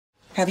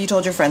have you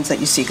told your friends that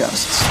you see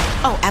ghosts?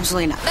 Oh,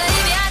 absolutely not.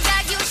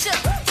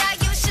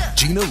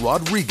 Gina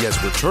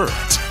Rodriguez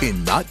returns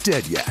in Not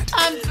Dead Yet.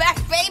 I'm back,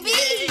 baby!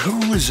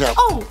 Who is that?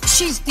 Oh,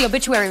 she's the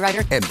obituary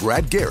writer. And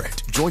Brad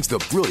Garrett joins the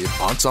brilliant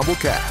ensemble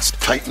cast.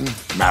 Titan,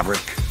 Maverick,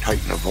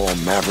 Titan of all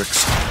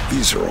Mavericks.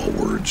 These are all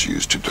words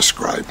used to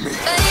describe me.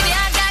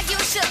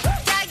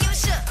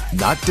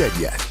 Not Dead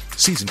Yet.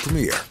 Season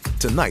premiere.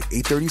 Tonight,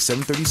 8:30,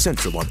 7:30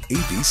 Central on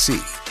ABC.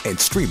 And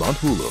stream on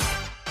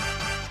Hulu.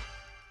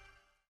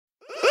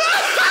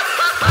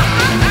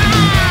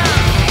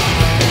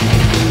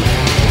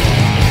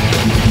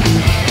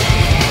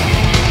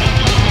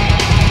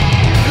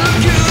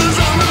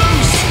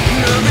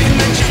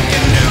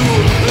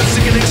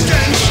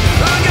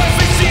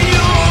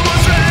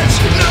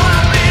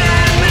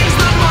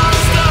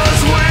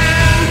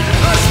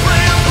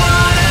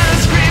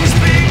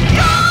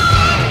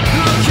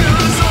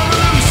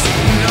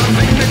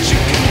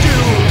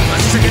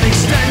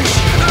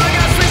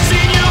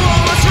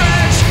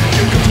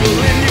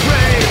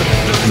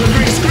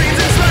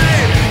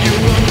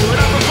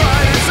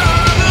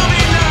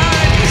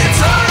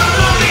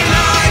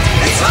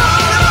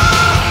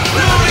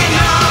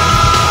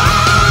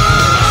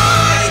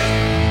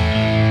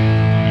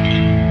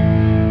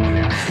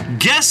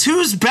 Guess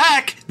who's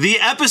back? The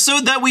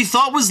episode that we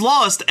thought was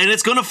lost, and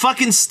it's gonna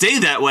fucking stay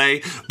that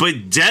way.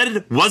 But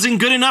dead wasn't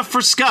good enough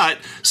for Scott,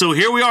 so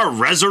here we are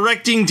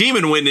resurrecting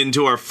Demon Wind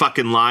into our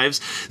fucking lives.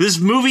 This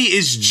movie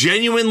is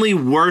genuinely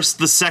worse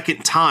the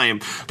second time,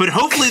 but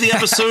hopefully the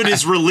episode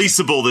is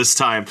releasable this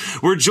time.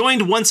 We're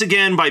joined once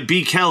again by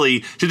B.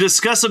 Kelly to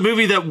discuss a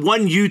movie that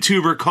one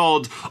YouTuber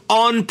called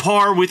On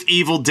Par with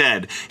Evil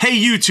Dead. Hey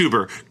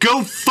YouTuber,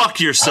 go fuck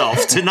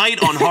yourself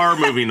tonight on Horror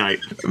Movie Night.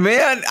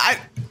 Man,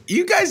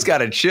 you guys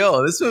gotta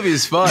chill. This movie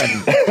is fun.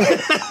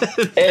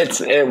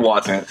 It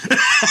wasn't.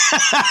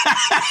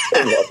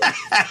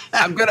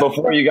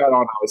 Before you got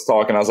on, I was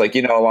talking. I was like,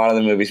 a lot of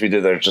the movies we do,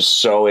 they're just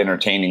so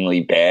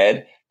entertainingly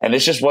bad. And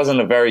this just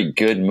wasn't a very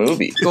good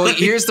movie. Well,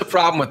 here's the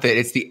problem with it.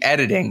 It's the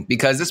editing,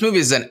 because this movie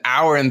is an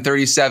hour and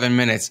 37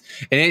 minutes,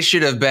 and it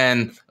should have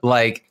been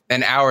like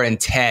an hour and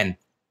 10.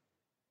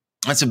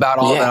 That's about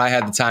all that I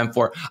had the time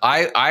for.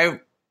 I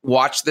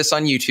watched this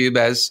on YouTube,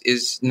 as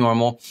is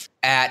normal,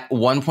 at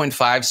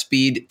 1.5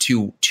 speed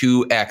to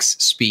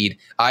 2x speed.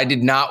 I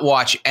did not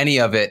watch any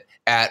of it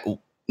at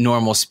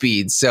normal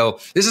speed. So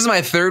this is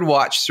my third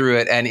watch through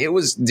it, and it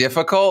was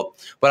difficult,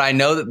 but I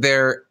know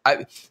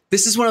that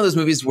this is one of those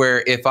movies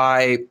where if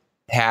I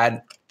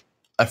had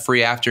a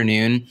free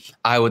afternoon,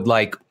 I would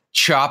like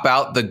chop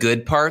out the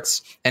good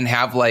parts and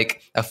have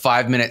like a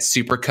 5-minute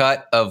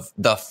supercut of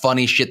the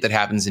funny shit that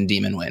happens in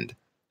Demon Wind.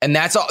 And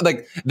that's all.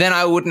 Like, then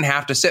I wouldn't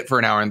have to sit for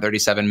an hour and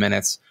 37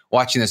 minutes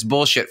watching this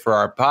bullshit for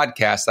our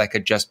podcast. I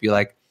could just be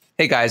like,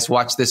 hey guys,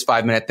 watch this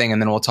 5-minute thing, and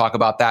then we'll talk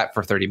about that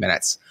for 30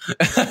 minutes.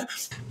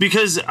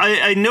 Because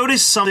I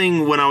noticed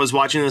something when I was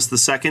watching this the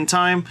second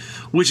time,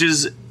 which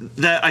is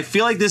that I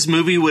feel like this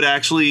movie would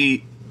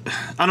actually,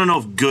 I don't know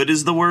if good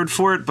is the word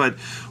for it, but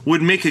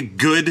would make a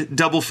good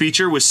double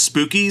feature with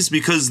Spookies,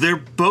 because they're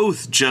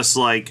both just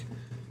like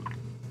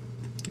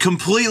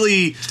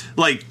completely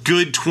like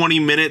good 20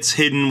 minutes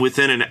hidden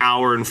within an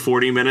hour and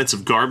 40 minutes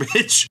of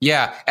garbage.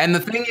 Yeah. And the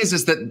thing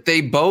is that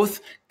they both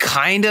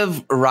kind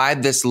of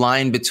ride this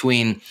line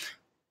between,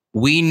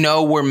 we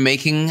know we're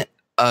making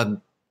a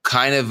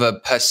kind of a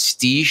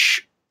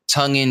pastiche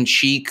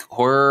tongue-in-cheek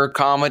horror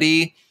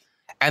comedy,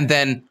 and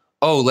then,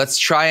 let's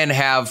try and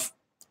have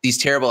these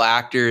terrible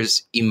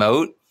actors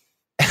emote.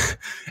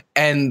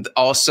 And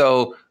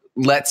also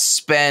let's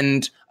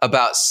spend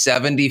about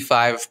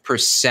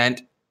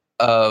 75%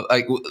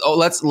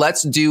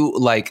 let's do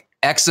like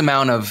X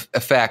amount of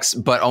effects,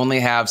 but only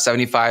have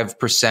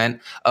 75%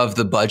 of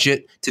the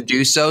budget to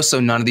do so. So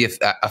none of the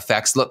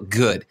effects look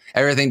good.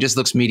 Everything just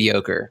looks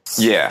mediocre.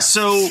 Yeah.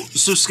 So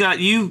Scott,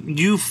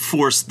 you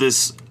forced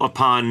this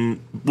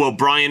upon,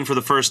 Brian for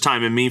the first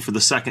time and me for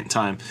the second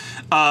time.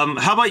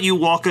 How about you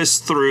walk us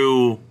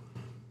through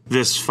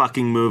this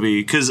fucking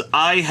movie, because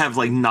I have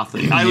like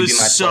nothing. I was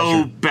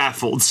so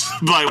baffled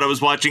by what I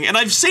was watching, and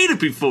I've seen it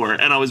before,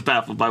 and I was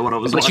baffled by what I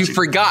was watching. But you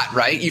forgot,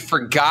 right? You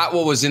forgot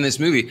what was in this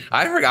movie.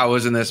 I forgot what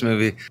was in this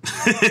movie.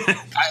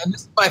 This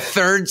is my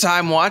third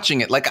time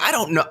watching it. Like, I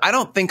don't know. I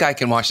don't think I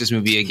can watch this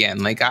movie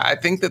again. Like, I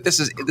think that this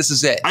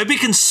is it. I'd be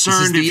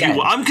concerned if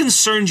you. I'm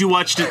concerned you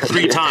watched it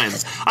 3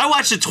 times. I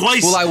watched it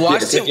twice. Well, I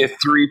watched it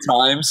 3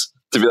 times.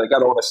 To be like, I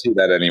don't want to see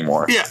that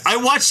anymore. Yeah, I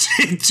watched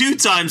it 2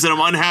 times and I'm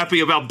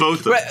unhappy about both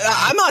of them.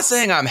 I'm not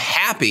saying I'm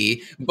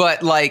happy,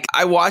 but like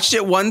I watched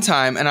it one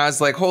time and I was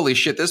like, holy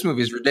shit, this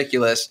movie is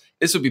ridiculous.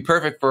 This would be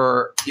perfect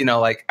for,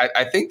 like,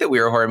 I think that we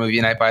were a horror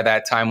movie night by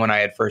that time when I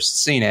had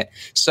first seen it.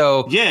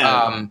 So,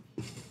 yeah.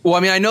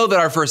 I know that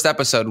our first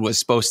episode was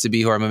supposed to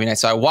be horror movie night,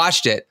 so I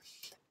watched it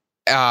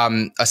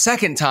a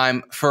second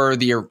time for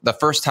the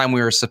first time we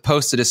were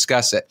supposed to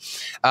discuss it.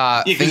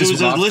 Because it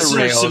was a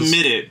listener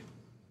submitted.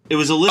 It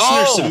was a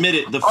listener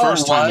submitted the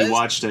first time you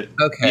watched it.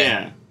 Okay.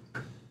 Yeah.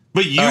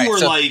 But you were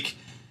like,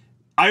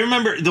 I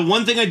remember, the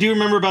one thing I do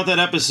remember about that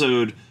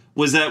episode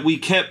was that we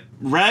kept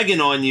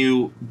ragging on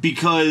you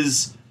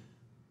because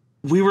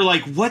we were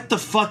like, what the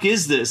fuck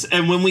is this?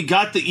 And when we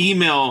got the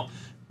email,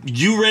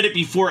 you read it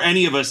before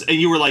any of us, and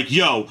you were like,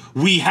 yo,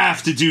 we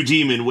have to do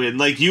Demon Wind.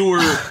 Like, you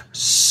were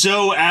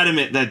so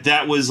adamant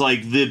that was,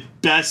 like, the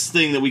best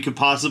thing that we could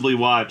possibly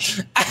watch.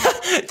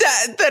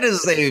 That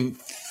is a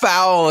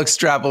foul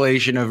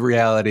extrapolation of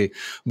reality,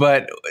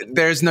 but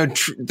there's no,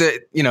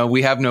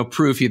 we have no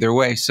proof either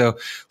way. So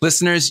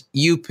listeners,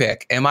 you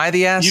pick. Am I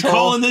the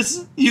asshole?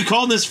 You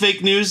calling this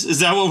fake news?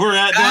 Is that what we're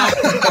at now?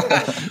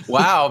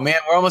 Wow, man,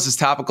 we're almost as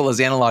topical as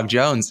Analog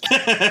Jones.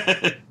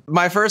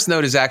 My first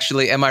note is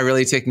actually, am I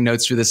really taking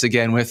notes for this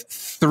again with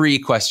 3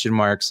 question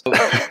marks?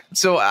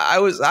 So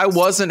I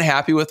wasn't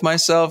happy with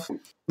myself.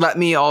 Let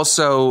me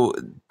also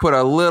shine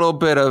a little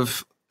bit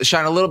of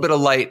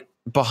light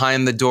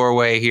behind the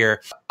doorway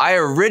here. I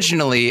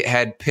originally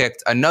had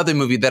picked another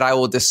movie that I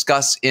will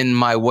discuss in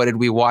my What Did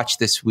We Watch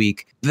This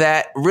Week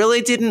that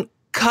really didn't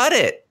cut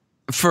it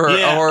for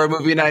a horror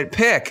movie night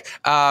pick.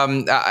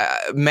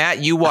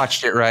 Matt, you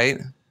watched it, right?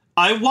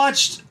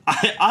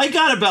 I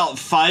got about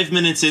 5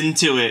 minutes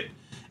into it,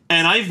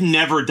 and I've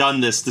never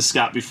done this to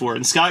Scott before,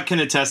 and Scott can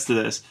attest to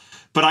this,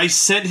 but I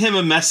sent him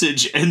a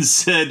message and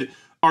said,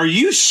 are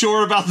you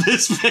sure about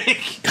this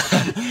pick?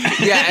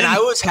 Yeah, and I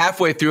was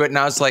halfway through it, and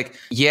I was like,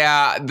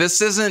 yeah, this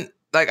isn't,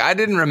 like, I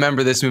didn't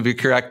remember this movie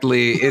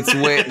correctly.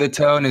 The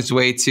tone is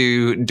way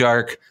too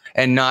dark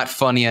and not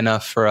funny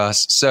enough for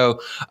us. So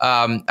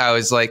I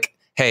was like,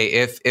 hey,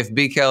 if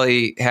B.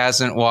 Kelly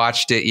hasn't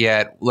watched it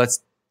yet,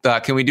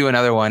 can we do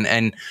another one?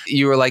 And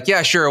you were like,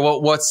 yeah, sure.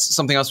 Well, what's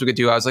something else we could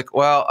do? I was like,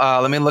 well,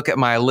 let me look at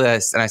my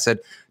list. And I said,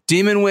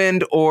 Demon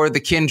Wind or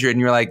The Kindred.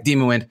 And you're like,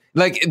 Demon Wind.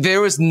 Like,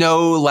 there was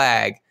no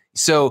lag.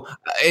 So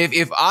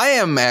if I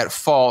am at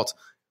fault,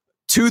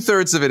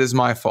 2/3 of it is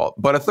my fault,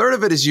 but 1/3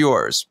 of it is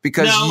yours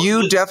because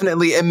you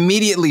definitely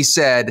immediately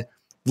said,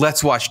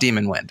 let's watch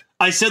Demon Wind.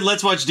 I said,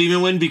 let's watch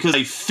Demon Wind because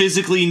I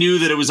physically knew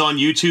that it was on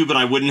YouTube and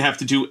I wouldn't have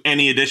to do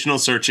any additional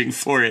searching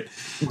for it.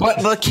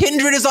 But The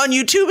Kindred is on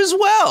YouTube as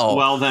well.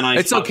 Well, then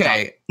it's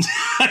okay.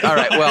 All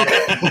right.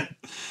 Well,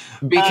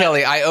 B.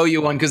 Kelly, I owe you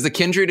one because The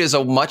Kindred is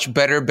a much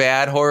better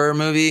bad horror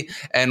movie,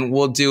 and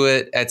we'll do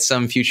it at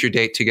some future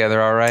date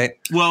together. All right.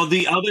 Well,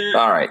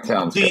 all right,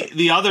 sounds good.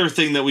 The other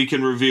thing that we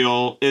can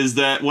reveal is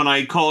that when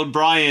I called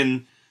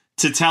Brian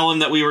to tell him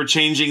that we were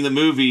changing the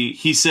movie,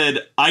 he said,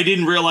 I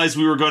didn't realize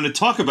we were going to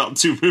talk about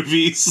 2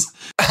 movies.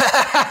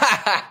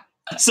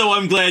 So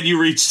I'm glad you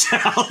reached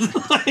out.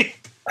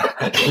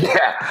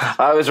 Yeah,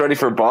 I was ready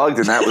for Bugged,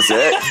 and that was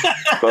it.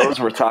 Bows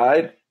were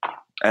tied.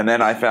 And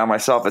then I found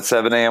myself at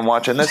 7 a.m.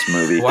 watching this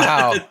movie.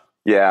 Wow.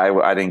 Yeah,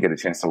 I didn't get a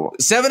chance to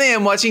watch. 7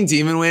 a.m. watching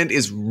Demon Wind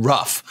is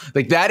rough.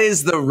 Like, that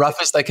is the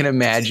roughest I can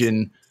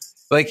imagine.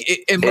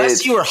 Like,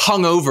 unless you were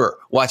hungover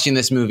watching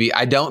this movie,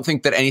 I don't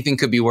think that anything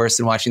could be worse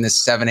than watching this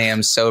 7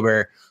 a.m.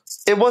 sober.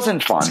 It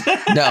wasn't fun.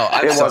 No,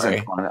 it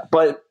wasn't fun.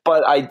 But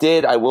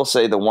I will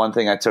say the one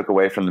thing I took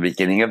away from the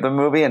beginning of the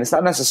movie, and it's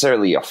not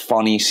necessarily a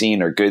funny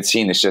scene or good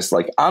scene. It's just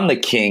like, I'm the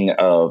king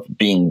of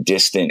being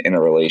distant in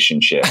a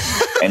relationship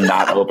and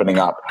not opening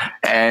up.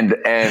 And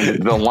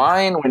the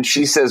line when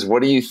she says,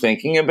 what are you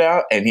thinking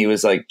about? And he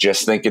was like,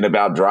 just thinking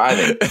about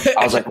driving.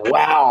 I was like,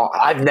 wow,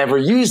 I've never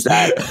used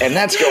that. And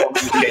that's going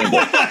to the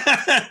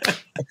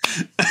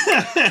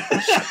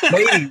table.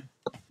 Hey.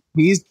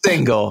 He's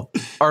single,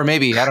 or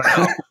maybe, I don't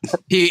know.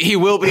 He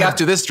will be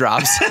after this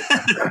drops.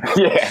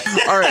 Yeah.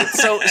 All right.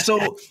 So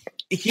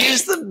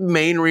here's the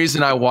main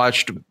reason I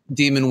watched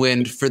Demon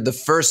Wind for the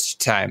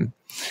first time.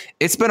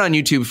 It's been on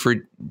YouTube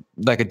for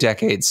like a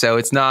decade, so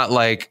it's not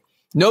like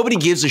nobody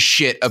gives a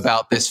shit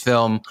about this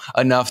film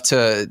enough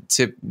to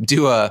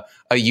do a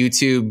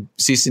YouTube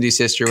cease and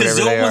desist or whatever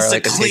they are.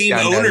 Like, claim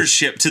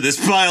ownership to this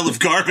pile of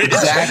garbage.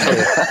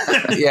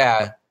 Exactly.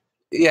 Yeah.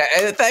 Yeah,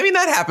 I mean,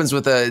 that happens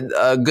with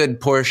a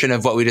good portion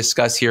of what we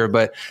discuss here,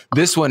 but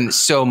this one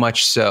so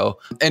much so.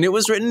 And it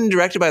was written and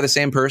directed by the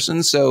same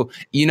person, so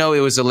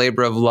it was a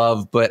labor of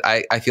love, but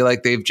I feel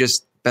like they've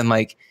just been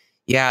like,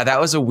 yeah, that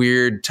was a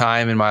weird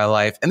time in my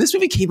life. And this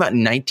movie came out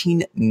in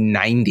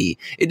 1990.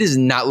 It does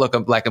not look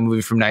like a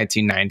movie from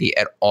 1990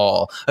 at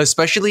all,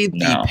 especially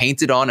the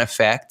painted on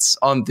effects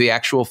on the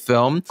actual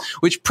film,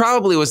 which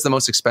probably was the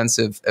most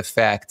expensive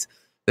effect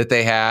that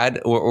they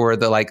had, or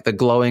the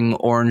glowing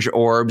orange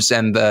orbs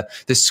and the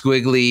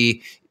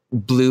squiggly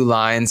blue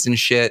lines and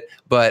shit.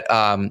 But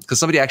because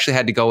somebody actually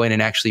had to go in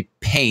and actually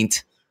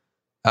paint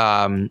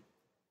on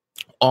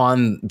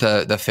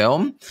the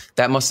film,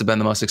 that must have been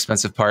the most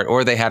expensive part,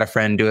 or they had a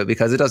friend do it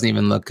because it doesn't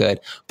even look good.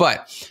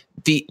 But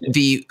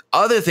the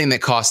other thing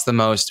that cost the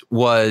most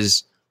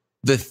was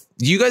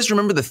you guys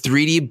remember the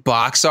 3D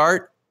box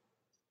art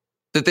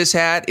that this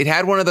had? It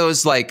had one of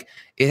those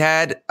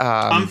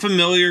I'm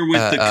familiar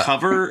with the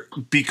cover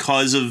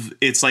because of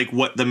it's like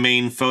what the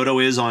main photo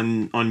is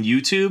on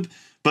YouTube,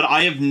 but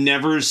I have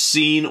never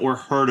seen or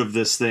heard of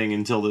this thing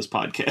until this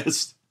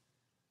podcast.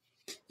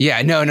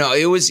 Yeah, no,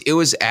 it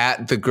was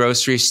at the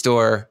grocery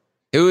store.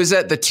 It was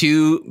at the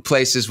 2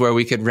 places where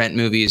we could rent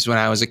movies when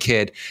I was a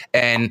kid,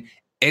 and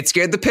It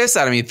scared the piss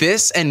out of me.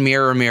 This and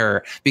Mirror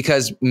Mirror,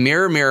 because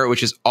Mirror Mirror,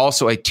 which is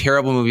also a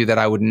terrible movie that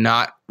I would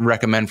not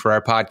recommend for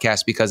our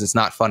podcast because it's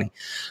not funny.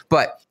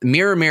 But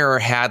Mirror Mirror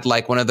had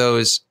like one of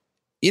those,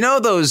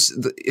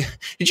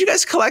 did you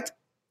guys collect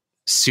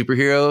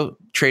superhero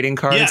trading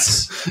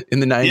cards in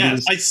the 90s?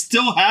 Yes, I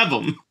still have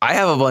them. I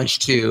have a bunch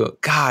too.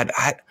 God,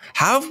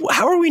 how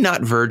are we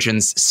not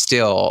virgins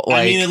still?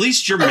 I mean, at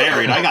least you're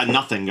married. I got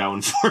nothing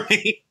going for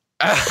me.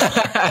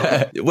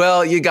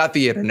 Well, you got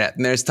the internet,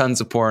 and there's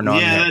tons of porn on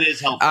there. Yeah, that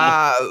is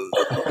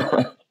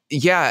helpful.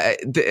 Yeah,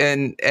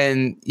 and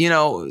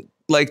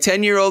like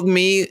 10-year-old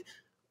me,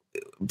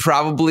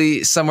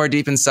 probably somewhere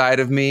deep inside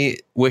of me,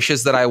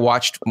 wishes that I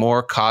watched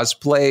more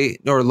cosplay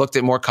or looked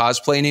at more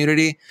cosplay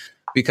nudity,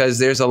 because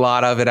there's a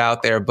lot of it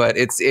out there. But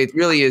it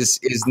really is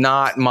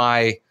not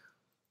my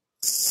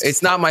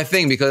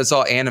thing, because it's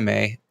all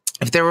anime.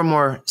 If there were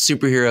more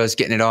superheroes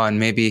getting it on,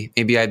 maybe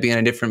I'd be in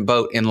a different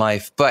boat in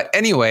life. But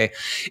anyway,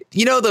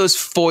 those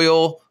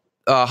foil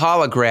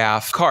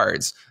holograph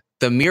cards,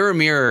 the Mirror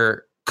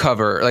Mirror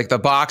cover, like the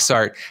box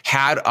art,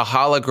 had a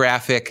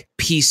holographic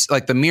piece,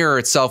 like the mirror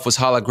itself was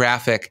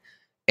holographic.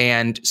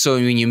 And so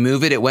when you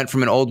move it, it went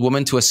from an old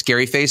woman to a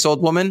scary face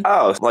old woman.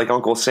 Oh, like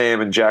Uncle Sam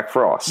and Jack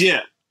Frost.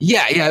 Yeah.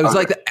 Yeah, it was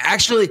like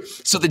actually.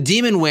 So the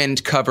Demon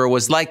Wind cover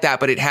was like that,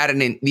 but it had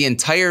the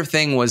entire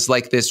thing was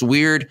like this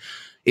weird.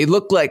 It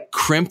looked like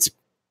crimped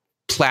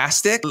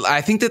plastic.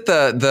 I think that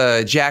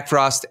the Jack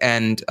Frost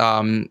and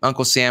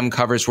Uncle Sam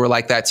covers were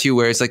like that too,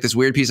 where it's like this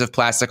weird piece of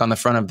plastic on the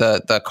front of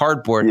the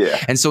cardboard.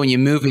 Yeah. And so when you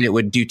move it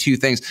would do two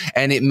things.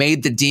 And it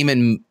made the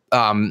demon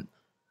on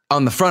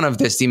the front of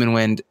this Demon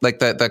Wind, like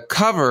the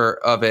cover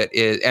of it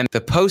is, and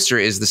the poster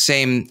is the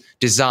same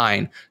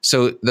design.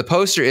 So the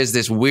poster is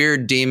this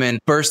weird demon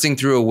bursting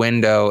through a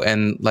window,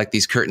 and like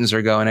these curtains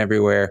are going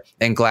everywhere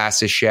and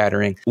glass is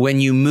shattering.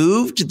 When you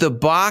moved the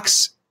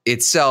box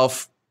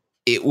itself,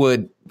 it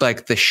would,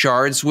 like, the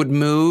shards would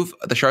move,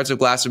 the shards of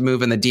glass would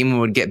move, and the demon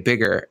would get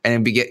bigger and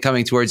it'd be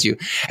coming towards you.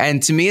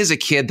 And to me as a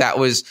kid, that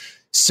was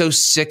so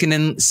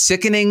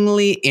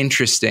sickeningly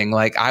interesting.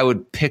 Like, I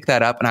would pick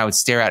that up and I would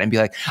stare at it and be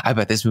like, I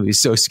bet this movie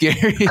is so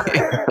scary.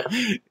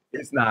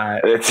 It's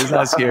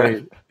not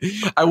scary.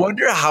 I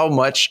wonder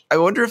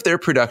if their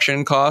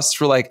production costs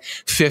were like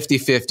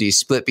 50-50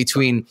 split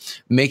between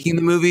making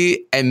the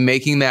movie and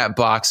making that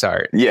box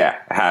art. Yeah,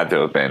 had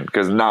to have been,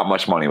 because not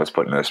much money was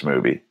put in this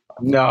movie.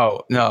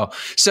 No.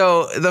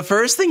 So the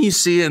first thing you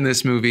see in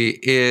this movie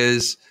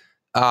is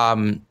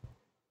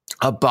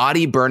a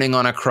body burning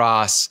on a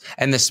cross,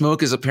 and the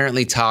smoke is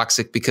apparently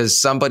toxic because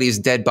somebody's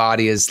dead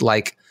body is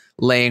like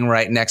laying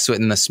right next to it,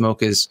 and the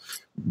smoke is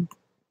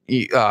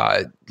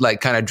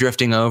like kind of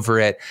drifting over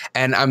it.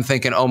 And I'm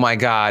thinking, oh my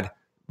God,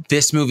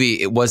 this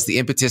movie, it was the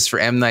impetus for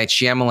M. Night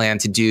Shyamalan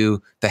to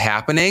do The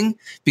Happening,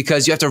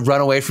 because you have to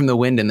run away from the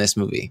wind in this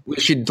movie.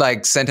 We should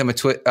like send him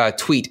a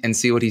tweet and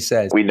see what he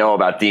says. We know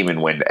about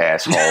Demon Wind,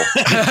 asshole.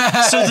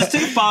 So the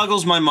thing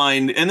boggles my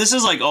mind, and this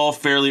is like all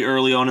fairly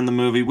early on in the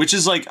movie, which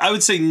is like, I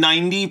would say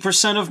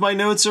 90% of my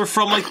notes are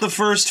from like the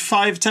first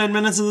 5-10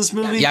 minutes of this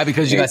movie. Yeah,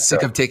 because you got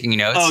sick of taking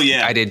notes. Oh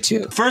yeah, I did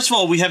too. First of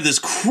all, we have this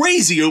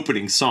crazy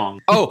opening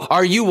song. Oh,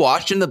 are you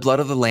watching The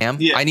Blood of the Lamb?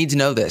 Yeah. I need to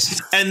know this.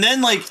 And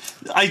then like,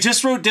 I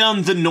just wrote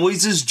down the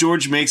noises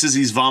George makes as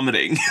he's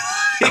vomiting.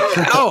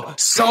 Oh,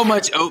 so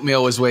much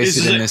oatmeal was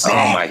wasted in this. Oh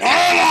my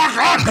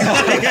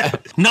God.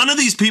 None of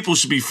these people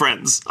should be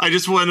friends. I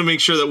just wanted to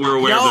make sure that we're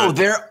aware of that. No,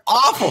 they're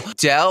awful.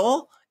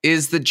 Dell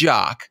is the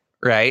jock,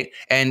 right?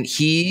 And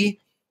he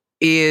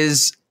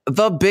is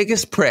the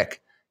biggest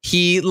prick.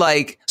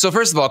 So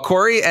first of all,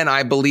 Corey and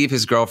I believe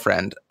his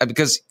girlfriend,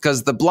 because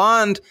the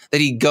blonde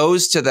that he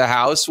goes to the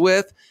house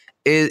with,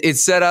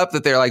 it's set up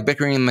that they're like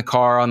bickering in the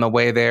car on the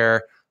way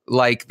there,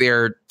 like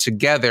they're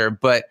together,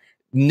 but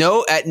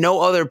at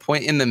no other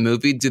point in the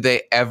movie do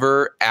they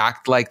ever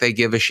act like they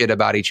give a shit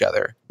about each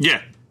other.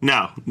 Yeah,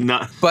 no.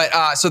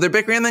 But so they're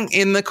bickering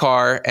in the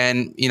car,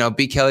 and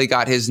B. Kelly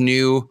got his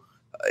new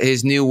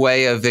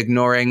way of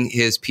ignoring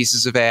his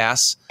pieces of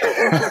ass.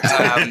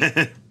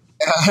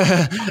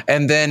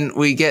 And then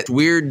we get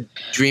weird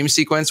dream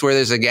sequence where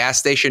there's a gas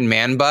station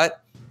man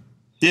butt.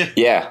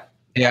 Yeah.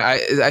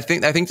 I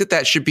think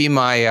that should be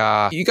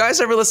my. You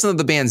guys ever listen to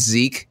the band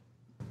Zeke?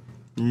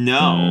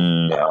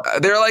 No.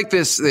 They're like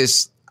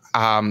this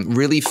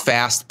really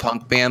fast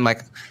punk band,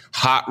 like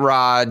hot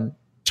rod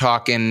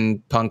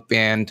talking punk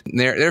band.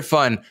 They're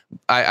fun.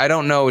 I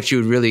don't know what you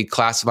would really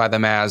classify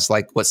them as,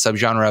 like what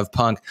subgenre of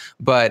punk,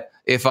 but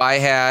if I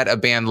had a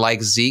band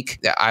like Zeke,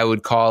 I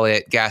would call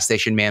it Gas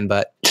Station Man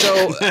Butt.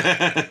 So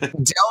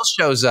Dell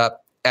shows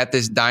up at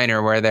this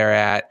diner where they're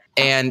at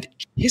and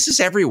kisses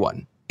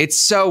everyone. It's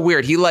so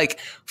weird. He like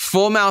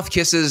full mouth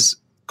kisses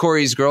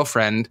Corey's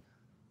girlfriend,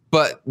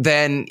 but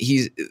then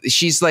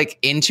she's like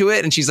into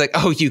it, and she's like,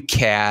 "Oh, you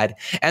cad!"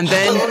 And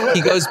then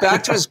he goes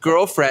back to his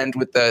girlfriend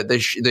with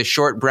the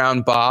short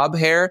brown bob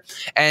hair,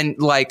 and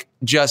like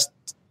just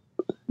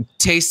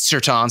tastes her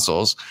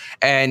tonsils,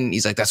 and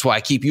he's like, "That's why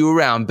I keep you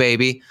around,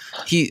 baby."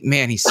 He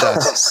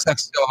sucks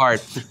so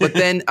hard. But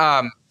then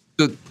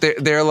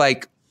they're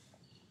like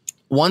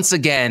once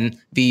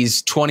again,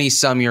 these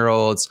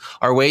 20-some-year-olds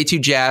are way too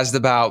jazzed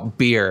about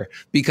beer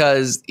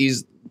because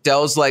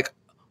Del's like,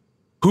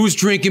 who's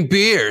drinking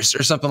beers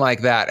or something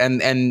like that.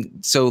 And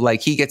so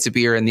like he gets a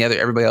beer and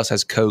everybody else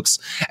has Cokes.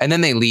 And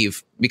then they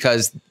leave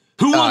because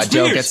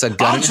Del gets a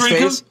gun in his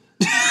face.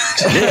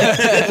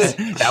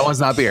 That one's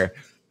not beer.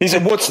 He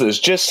said, what's this?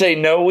 Just say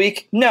no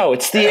week? No,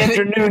 it's the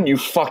afternoon, you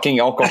fucking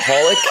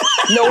alcoholic.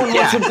 No one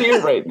wants a beer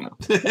right now.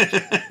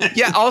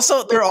 Yeah,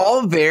 also, they're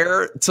all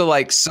there to,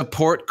 like,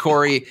 support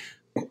Corey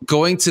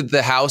going to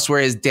the house where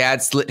his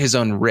dad slit his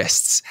own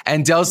wrists.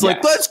 And Del's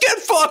like, let's get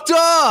fucked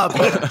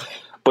up!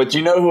 But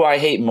you know who I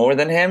hate more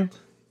than him?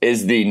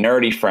 Is the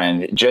nerdy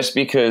friend. Just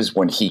because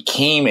when he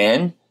came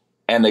in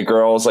and the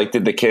girls, like,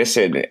 did the kiss,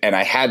 and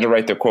I had to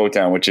write the quote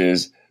down, which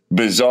is,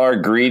 bizarre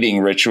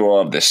greeting ritual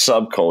of the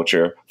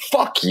subculture.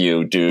 Fuck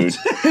you, dude.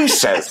 Who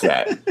says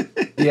that?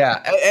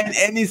 Yeah,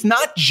 and it's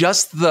not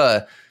just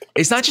a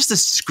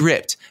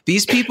script.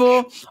 These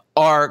people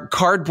are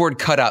cardboard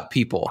cutout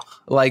people.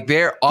 Like,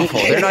 they're awful.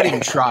 They're not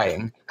even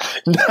trying.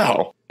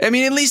 No. I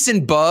mean, at least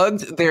in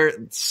Bugged, they're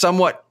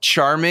somewhat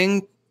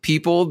charming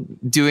people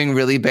doing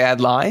really bad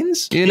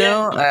lines, you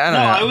know? I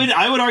don't know.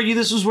 I would argue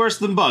this was worse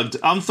than Bugged.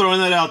 I'm throwing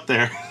that out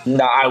there.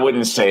 No, I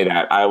wouldn't say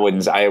that. I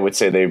would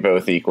say they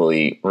both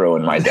equally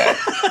ruined my day.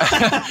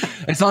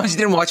 As long as you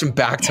didn't watch them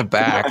back to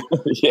back.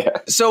 Yeah.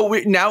 So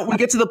now we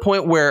get to the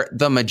point where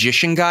the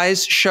magician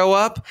guys show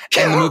up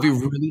and the movie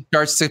really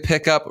starts to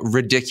pick up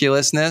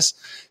ridiculousness.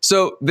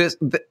 So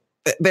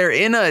they're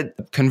in a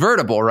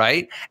convertible,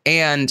 right?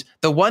 And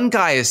the one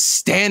guy is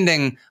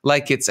standing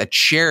like it's a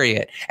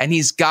chariot, and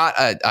he's got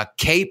a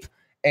cape,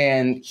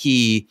 and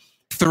he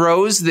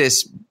throws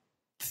this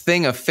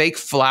thing of fake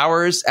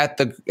flowers at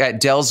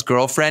Del's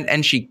girlfriend,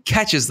 and she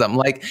catches them.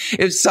 Like,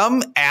 if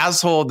some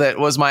asshole that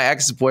was my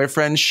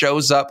ex-boyfriend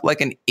shows up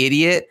like an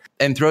idiot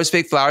and throws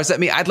fake flowers at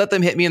me, I'd let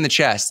them hit me in the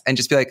chest and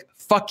just be like,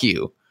 fuck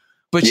you.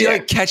 But she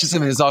like catches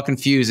him and is all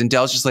confused, and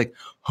Del's just like,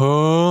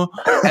 huh?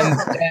 And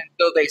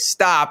so they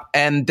stop,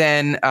 and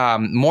then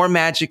more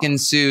magic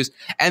ensues.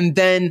 And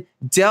then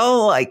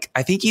Del, like,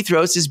 I think he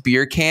throws his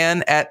beer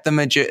can at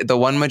the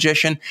one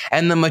magician,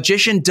 and the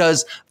magician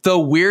does the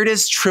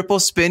weirdest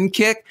triple spin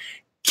kick,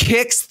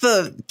 kicks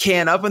the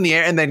can up in the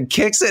air, and then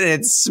kicks it, and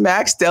it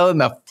smacks Del in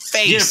the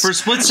face. Yeah, for a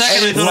split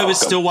second, I thought I was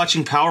still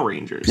watching Power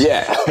Rangers.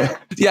 Yeah.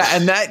 Yeah,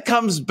 and that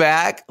comes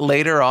back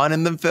later on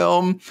in the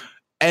film.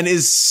 And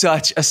is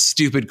such a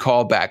stupid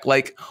callback.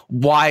 Like,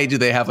 why do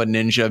they have a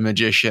ninja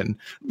magician?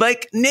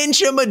 Like,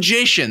 ninja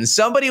magician.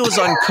 Somebody was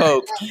on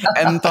coke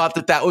and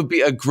thought that would be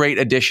a great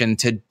addition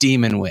to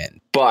Demon Wind.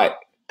 But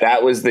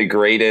that was the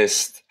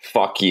greatest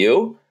fuck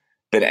you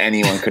that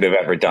anyone could have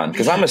ever done.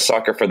 Because I'm a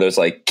sucker for those,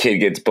 like, kid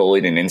gets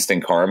bullied and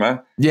instant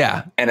karma.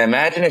 Yeah. And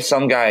imagine if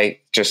some guy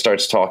just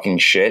starts talking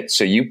shit.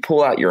 So you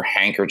pull out your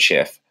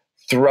handkerchief,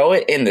 throw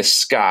it in the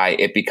sky,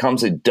 it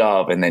becomes a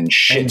dove, and then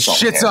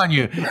shits on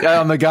you,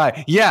 on the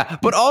guy. Yeah,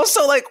 but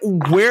also, like,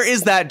 where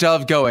is that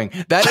dove going?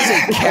 That is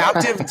a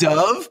captive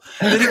dove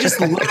that he just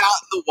let out in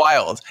the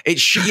wild. It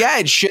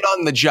shit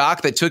on the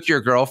jock that took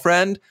your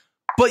girlfriend,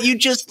 but you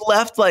just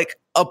left, like,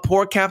 a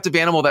poor captive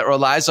animal that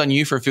relies on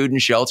you for food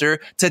and shelter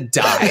to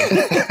die.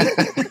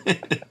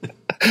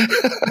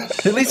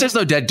 At least there's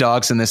no dead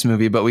dogs in this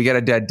movie, but we get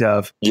a dead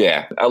dove.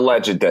 Yeah,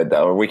 alleged dead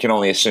dove, or we can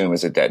only assume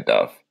is a dead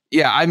dove.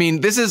 Yeah, I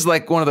mean, this is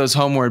like one of those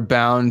Homeward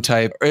Bound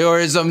type, or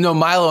is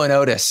Milo and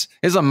Otis.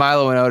 It's a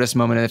Milo and Otis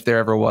moment if there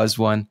ever was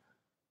one.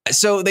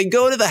 So they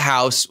go to the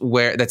house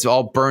that's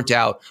all burnt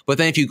out, but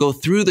then if you go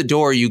through the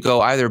door, you go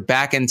either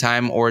back in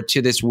time or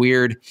to this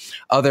weird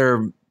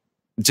other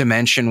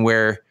dimension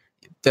where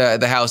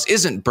the house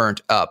isn't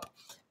burnt up.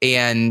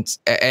 And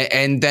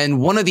then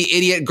one of the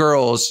idiot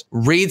girls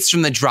reads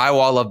from the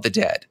drywall of the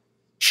dead.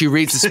 She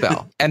reads the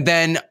spell, and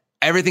then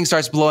everything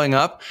starts blowing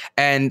up,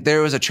 and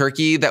there was a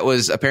turkey that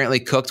was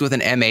apparently cooked with an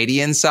M80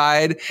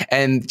 inside,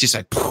 and just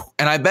like, poof.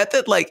 And I bet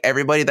that like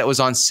everybody that was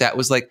on set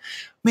was like,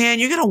 man,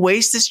 you're going to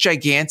waste this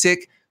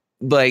gigantic,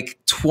 like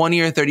 20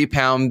 or 30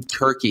 pound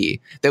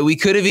turkey that we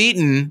could have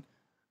eaten,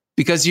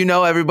 because, you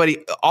know,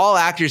 all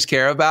actors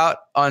care about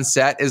on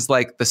set is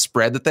like the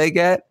spread that they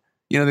get,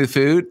 you know, the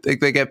food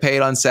they get paid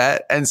on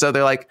set. And so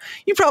they're like,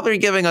 you probably are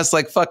giving us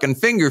like fucking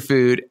finger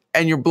food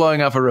and you're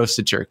blowing up a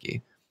roasted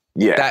turkey.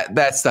 Yeah,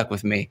 that stuck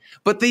with me.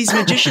 But these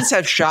magicians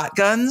have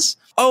shotguns.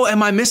 Oh,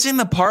 am I missing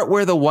the part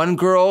where the one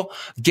girl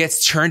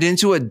gets turned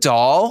into a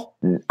doll?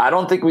 I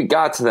don't think we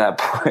got to that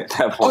point.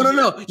 Oh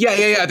no.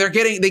 Yeah.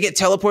 They get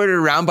teleported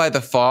around by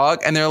the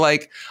fog, and they're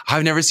like,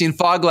 I've never seen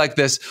fog like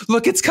this.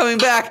 Look, it's coming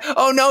back.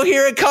 Oh no,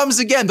 here it comes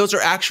again. Those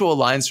are actual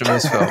lines from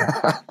this film.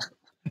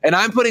 And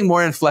I'm putting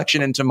more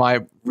inflection into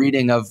my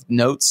reading of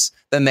notes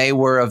than they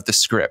were of the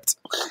script.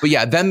 But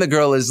yeah, then the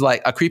girl is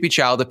like, a creepy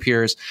child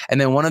appears, and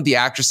then one of the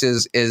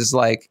actresses is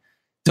like,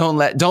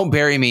 don't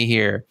bury me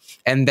here.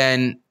 And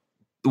then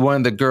one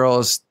of the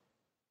girls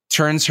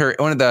turns her,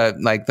 one of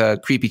the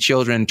creepy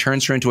children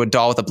turns her into a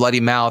doll with a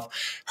bloody mouth.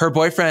 Her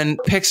boyfriend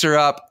picks her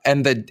up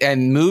and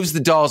moves the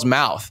doll's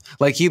mouth.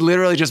 Like he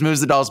literally just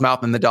moves the doll's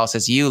mouth and the doll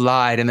says, "You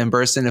lied," and then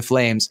bursts into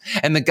flames.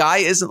 And the guy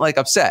isn't like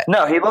upset.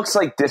 No, he looks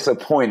like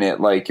disappointed,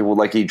 like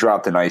he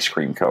dropped an ice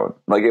cream cone.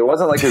 Like it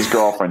wasn't like his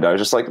girlfriend. I was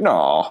just like,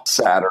 no,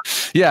 sadder.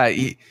 Yeah.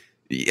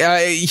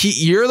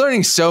 You're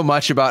learning so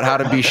much about how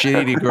to be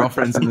shitty to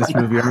girlfriends in this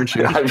movie, aren't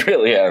you? I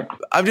really am.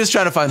 I'm just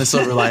trying to find the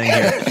silver lining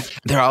here.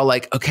 They're all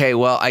like, okay,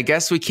 well, I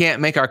guess we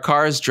can't make our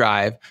cars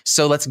drive,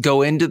 so let's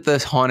go into the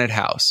haunted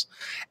house.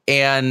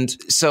 And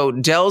so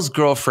Dell's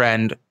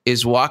girlfriend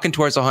is walking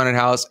towards the haunted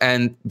house,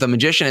 and the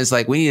magician is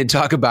like, we need to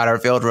talk about our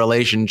failed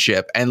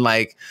relationship and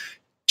like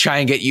try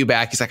and get you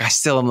back. He's like, I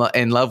still am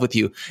in love with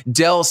you.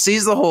 Dell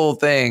sees the whole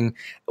thing,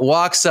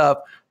 walks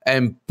up,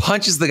 and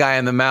punches the guy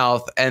in the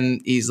mouth.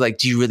 And he's like,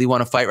 do you really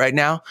want to fight right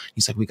now?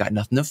 He's like, we got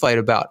nothing to fight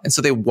about. And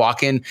so they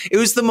walk in. It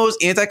was the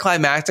most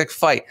anticlimactic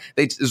fight.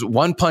 There's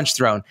one punch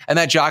thrown. And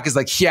that jock is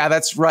like, yeah,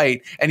 that's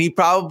right. And he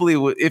probably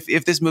would,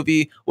 if this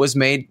movie was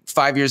made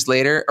 5 years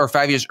later or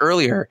 5 years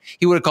earlier,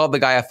 he would have called the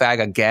guy a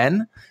fag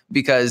again,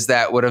 because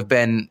that would have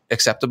been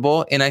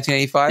acceptable in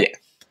 1985. Yeah.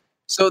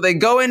 So they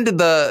go into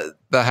the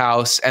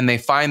house and they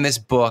find this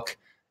book.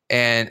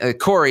 And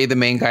Corey, the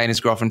main guy, and his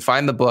girlfriend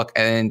find the book,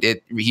 and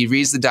he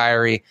reads the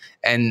diary,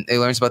 and he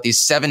learns about these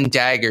 7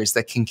 daggers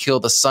that can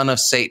kill the son of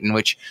Satan,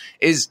 which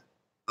is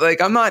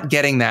like, I'm not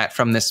getting that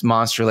from this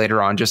monster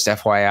later on, just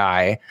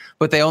FYI.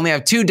 But they only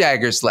have 2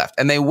 daggers left,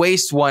 and they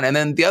waste one, and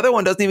then the other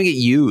one doesn't even get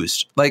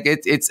used. Like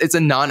it's a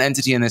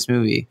non-entity in this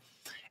movie.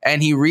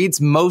 And he reads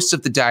most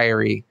of the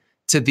diary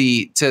to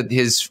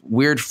his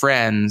weird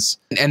friends,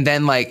 and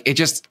then like it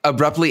just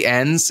abruptly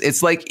ends.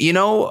 It's like, you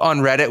know, on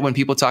Reddit when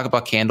people talk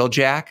about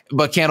Candlejack,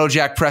 but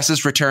Candlejack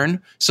presses return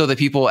so that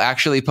people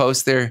actually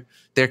post their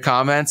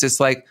comments. It's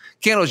like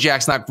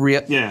Candlejack's not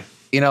real. Yeah,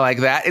 you know, like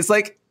that. It's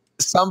like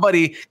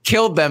somebody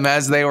killed them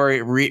as they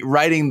were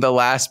writing the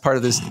last part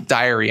of this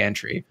diary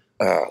entry.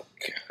 Oh,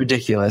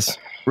 ridiculous.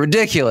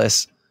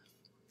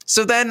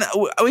 So then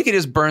we could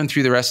just burn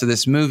through the rest of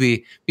this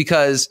movie,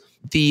 because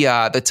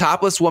the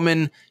topless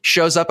woman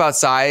shows up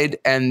outside,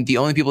 and the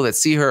only people that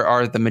see her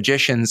are the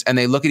magicians, and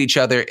they look at each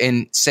other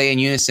and say in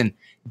unison,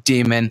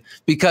 "Demon,"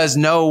 because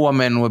no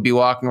woman would be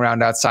walking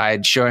around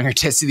outside showing her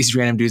tits to these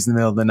random dudes in the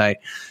middle of the night.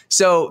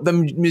 So the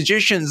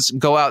magicians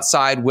go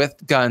outside with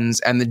guns,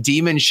 and the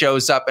demon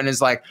shows up and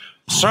is like,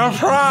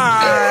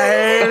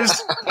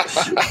 "Surprise!"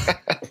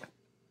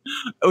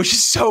 Which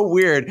is so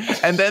weird.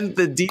 And then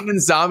the demon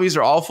zombies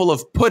are all full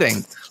of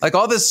pudding. Like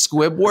all this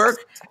squib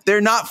work, they're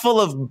not full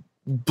of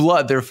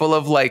blood. They're full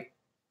of like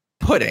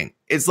pudding.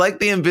 It's like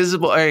the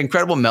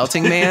Incredible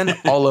Melting Man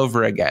all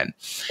over again.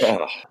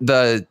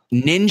 The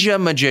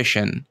ninja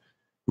magician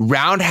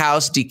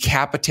roundhouse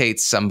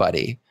decapitates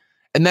somebody.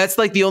 And that's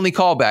like the only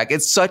callback.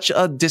 It's such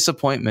a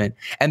disappointment.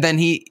 And then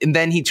he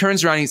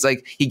turns around. He's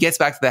like, he gets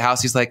back to the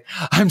house. He's like,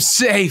 I'm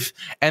safe.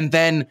 And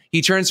then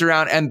he turns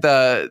around, and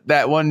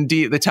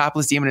the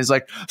topless demon is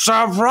like,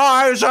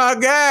 surprise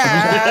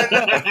again.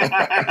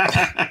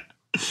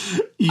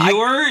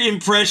 Your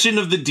impression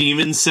of the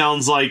demon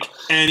sounds like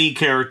any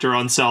character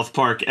on South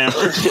Park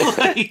ever.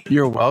 Like,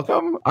 you're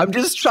welcome. I'm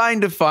just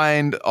trying to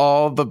find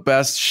all the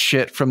best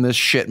shit from this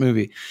shit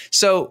movie.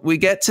 So we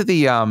get to the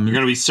you're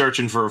gonna be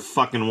searching for a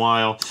fucking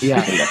while.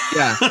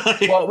 Yeah.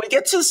 Well, we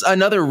get to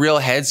another real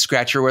head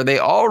scratcher where they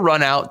all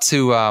run out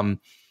to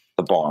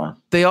the barn.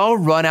 They all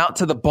run out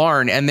to the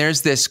barn, and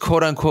there's this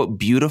quote unquote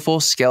beautiful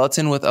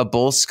skeleton with a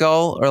bull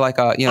skull, or like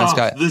a, you know, it's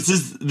got this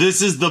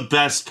is the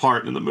best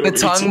part in the movie. The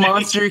tongue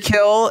monster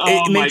kill.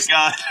 Oh my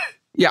god.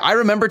 Yeah, I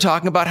remember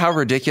talking about how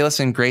ridiculous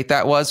and great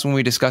that was when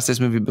we discussed this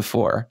movie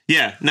before.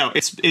 Yeah, no,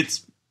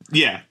 it's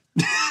yeah.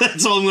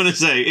 That's all I'm gonna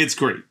say. It's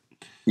great.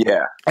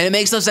 Yeah. And it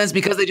makes no sense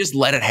because they just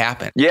let it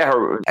happen. Yeah.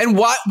 And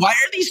why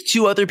are these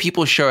 2 other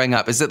people showing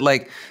up? Is it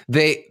like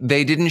they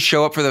didn't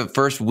show up for the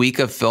first week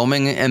of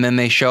filming, and then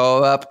they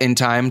show up in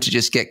time to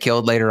just get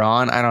killed later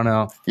on? I don't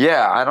know.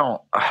 Yeah,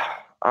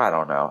 I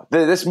don't know.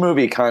 This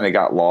movie kind of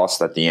got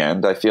lost at the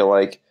end, I feel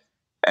like.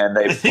 And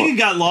I think it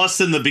got lost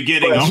in the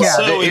beginning.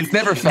 It's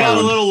never found. Got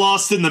a little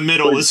lost in the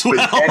middle as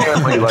well.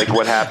 Genuinely, like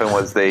what happened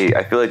was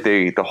I feel like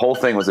the whole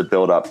thing was a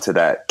build up to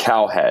that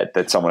cow head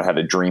that someone had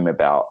a dream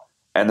about.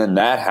 And then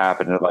that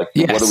happened. And they're like,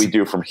 What do we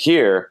do from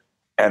here?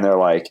 And they're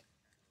like,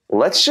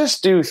 let's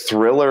just do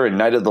Thriller and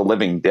Night of the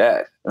Living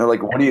Dead. And they're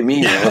like, what do you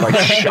mean? And they're like,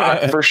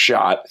 shot for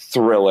shot,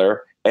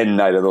 Thriller and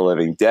Night of the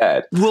Living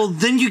Dead. Well,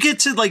 then you get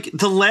to like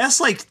the last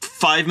like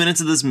 5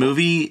 minutes of this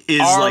movie is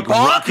like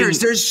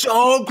bonkers. They're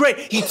so great.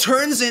 He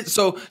turns it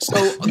so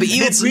the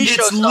evil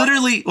it's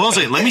literally. Well,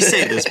 let me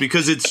say this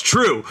because it's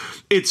true.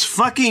 It's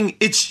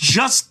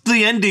just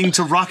the ending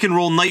to Rock and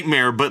Roll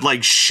Nightmare, but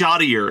like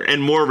shoddier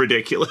and more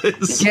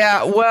ridiculous.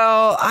 Yeah,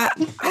 well, I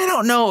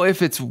don't know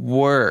if it's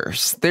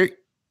worse.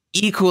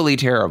 equally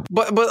terrible.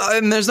 But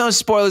and there's no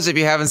spoilers if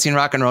you haven't seen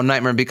Rock and Roll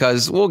Nightmare,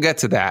 because we'll get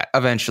to that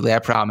eventually, I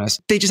promise.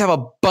 They just have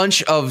a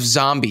bunch of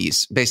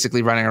zombies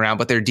basically running around,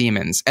 but they're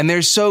demons. And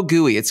they're so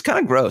gooey. It's kind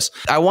of gross.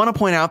 I want to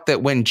point out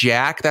that when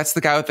Jack, that's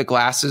the guy with the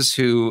glasses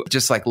who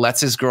just like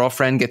lets his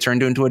girlfriend get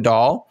turned into a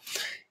doll,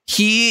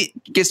 he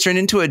gets turned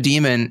into a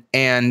demon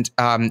and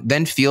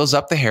then feels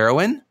up the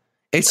heroin.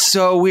 It's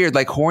so weird,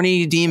 like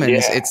horny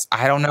demons. Yeah.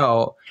 I don't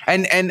know.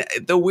 And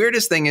the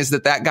weirdest thing is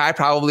that guy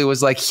probably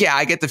was like, yeah,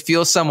 I get to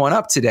feel someone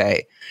up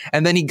today.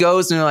 And then he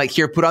goes and they're like,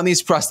 here, put on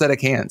these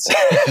prosthetic hands.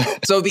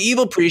 So the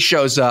evil priest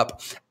shows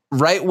up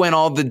right when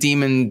all the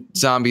demon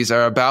zombies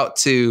are about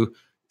to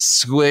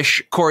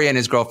squish Corey and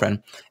his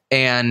girlfriend.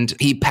 And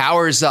he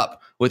powers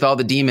up with all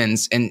the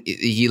demons and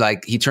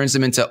he turns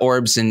them into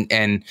orbs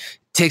and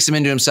takes them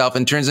into himself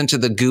and turns into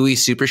the gooey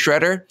super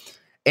shredder.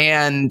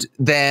 And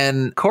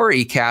then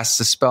Corey casts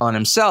a spell on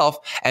himself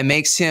and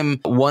makes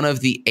him one of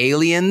the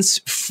aliens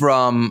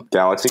from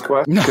Galaxy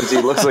Quest, because he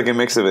looks like a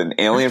mix of an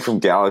alien from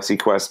Galaxy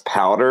Quest,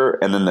 Powder,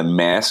 and then the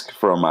mask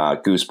from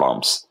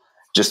Goosebumps.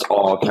 Just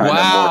all kind of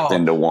morphed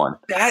into one.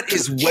 That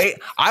is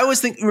I was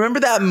thinking,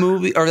 remember that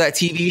movie or that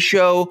TV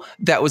show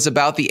that was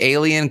about the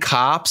alien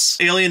cops?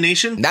 Alien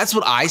Nation? That's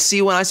what I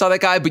see when I saw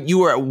that guy, but you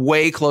were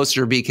way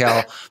closer,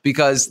 BKL,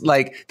 because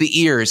like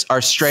the ears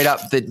are straight up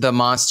the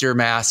monster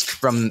mask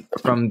from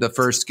the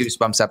first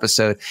Goosebumps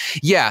episode.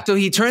 Yeah. So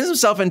he turns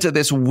himself into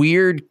this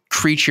weird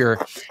creature,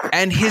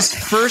 and his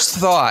first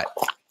thought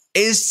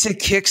is to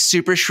kick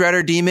Super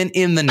Shredder Demon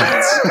in the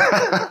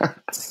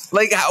nuts.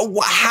 Like,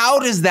 how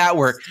does that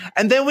work?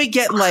 And then we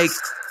get like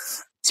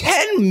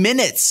 10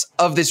 minutes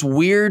of this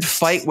weird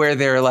fight where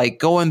they're like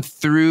going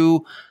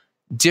through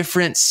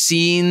different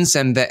scenes,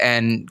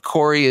 and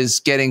Corey is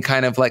getting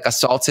kind of like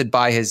assaulted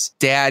by his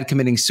dad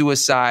committing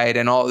suicide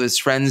and all of his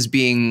friends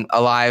being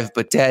alive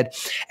but dead.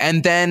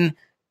 And then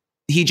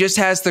he just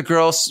has the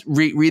girls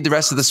read the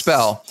rest of the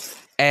spell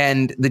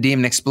and the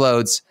demon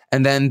explodes.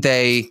 And then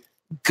they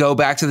go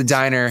back to the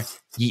diner,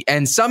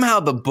 and somehow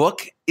the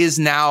book is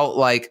now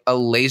like a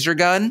laser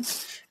gun,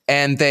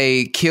 and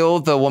they kill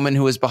the woman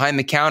who was behind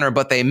the counter,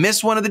 but they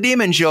miss one of the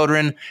demon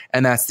children,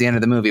 and that's the end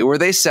of the movie. Were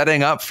they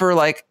setting up for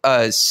like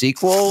a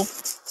sequel?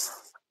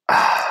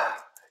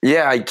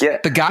 Yeah, I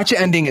get. The gotcha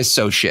ending is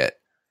so shit.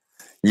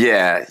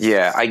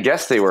 Yeah. I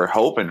guess they were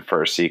hoping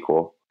for a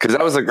sequel, because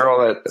that was a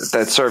girl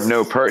that served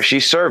no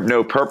she served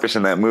no purpose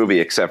in that movie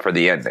except for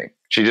the ending.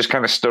 She just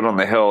kind of stood on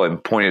the hill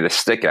and pointed a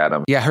stick at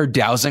him. Yeah, her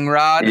dowsing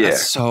rod. Yeah.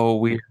 That's so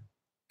weird.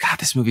 God,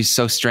 this movie's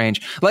so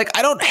strange. Like,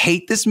 I don't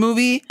hate this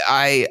movie.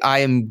 I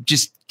am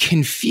just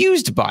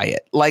confused by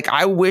it. Like,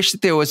 I wish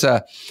that there was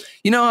how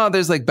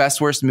there's like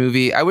best worst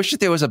movie. I wish that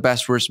there was a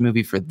best worst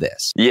movie for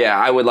this. Yeah,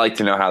 I would like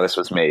to know how this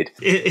was made.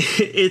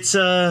 It's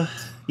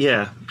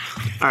yeah.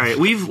 All right,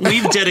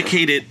 we've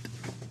dedicated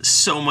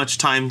so much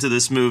time to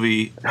this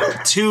movie.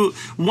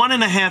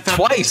 1.5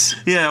 twice.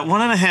 Yeah,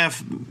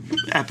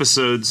 1.5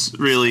 episodes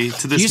really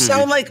to this movie. You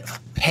sound like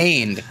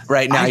pained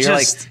right now. You're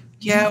like,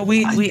 yeah,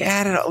 we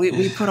added,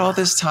 we put all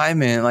this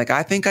time in. Like,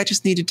 I think I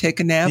just need to take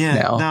a nap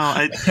now.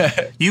 No,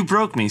 you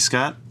broke me,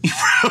 Scott. You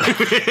broke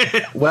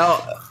me.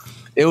 Well,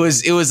 it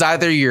was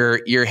either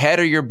your head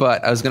or your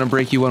butt. I was gonna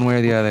break you one way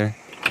or the other.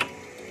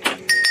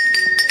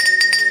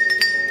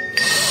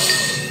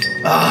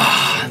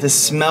 The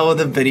smell of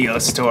the video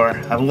store.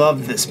 I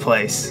love this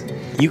place.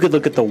 You could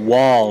look at the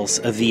walls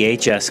of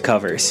VHS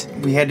covers.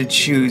 We had to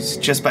choose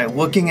just by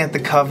looking at the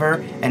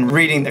cover and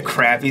reading the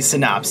crappy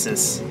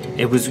synopsis.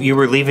 You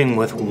were leaving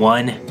with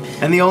one.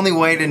 And the only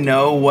way to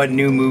know what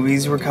new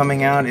movies were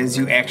coming out is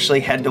you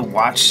actually had to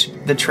watch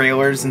the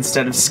trailers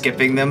instead of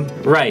skipping them.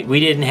 Right, we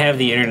didn't have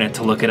the internet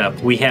to look it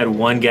up. We had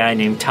one guy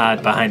named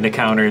Todd behind the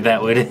counter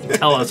that would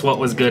tell us what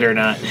was good or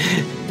not.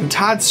 And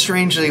Todd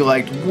strangely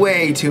liked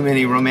way too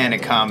many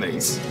romantic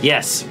comedies.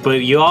 Yes,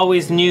 but you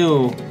always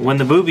knew when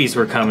the boobies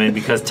were coming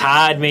because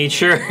Todd made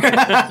sure.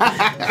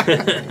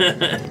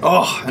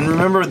 Oh, and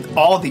remember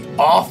all the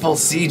awful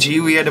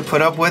CG we had to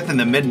put up with in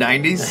the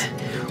mid-90s?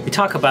 We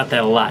talk about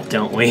that a lot,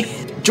 don't we?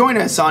 Join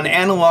us on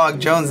Analog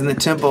Jones and the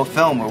Tempo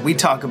Film, where we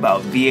talk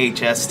about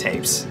VHS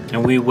tapes.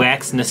 And we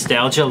wax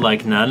nostalgia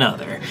like none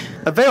other.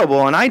 Available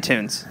on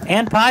iTunes.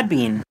 And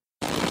Podbean.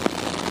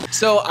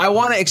 So I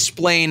want to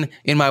explain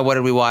in my What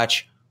Did We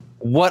Watch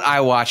what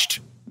I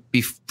watched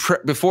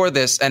before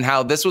this, and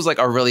how this was like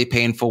a really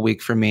painful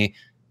week for me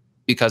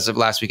because of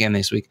last week and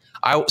this week.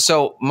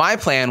 So my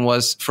plan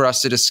was for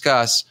us to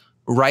discuss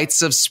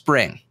Rites of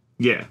Spring.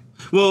 Yeah.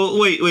 Well,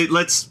 wait.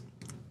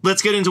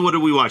 Let's get into What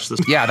Did We Watch this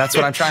week. Yeah, that's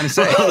what I'm trying to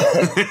say.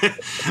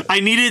 I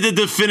needed a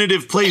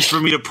definitive place for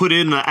me to put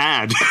in the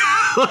ad.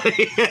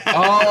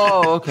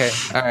 Oh, okay.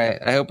 All right.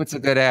 I hope it's a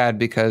good ad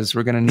because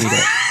we're going to need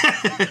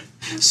it.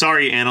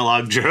 Sorry,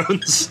 Analog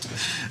Jones.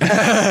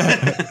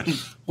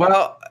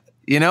 Well,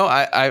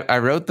 I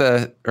wrote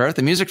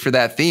the music for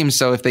that theme,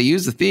 so if they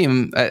use the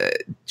theme,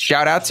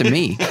 shout out to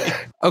me.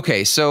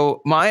 Okay,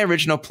 so my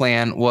original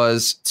plan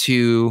was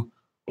to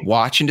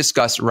watch and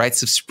discuss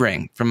Rites of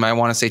Spring from, I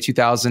want to say,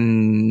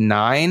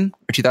 2009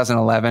 or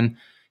 2011.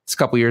 It's a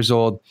couple years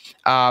old.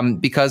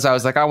 Because I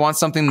was like, I want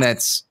something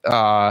that's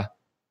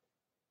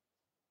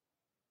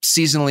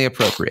seasonally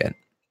appropriate.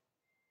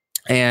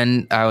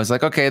 And I was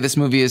like, okay, this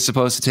movie is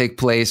supposed to take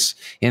place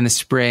in the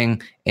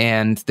spring,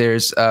 and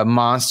there's a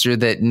monster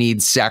that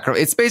needs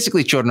sacrifice. It's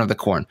basically Children of the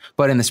Corn,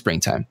 but in the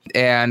springtime.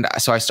 And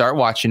so I start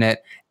watching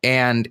it,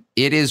 and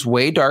it is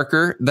way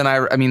darker than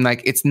I mean,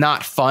 like, it's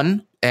not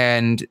fun,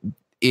 and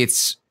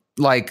it's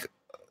like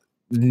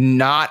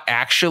not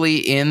actually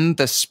in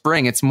the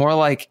spring. It's more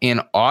like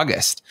in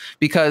August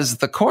because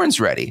the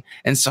corn's ready.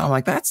 And so I'm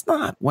like, that's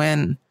not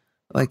when,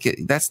 like,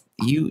 that's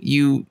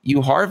you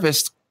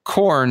harvest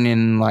corn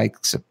in like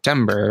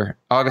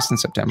August and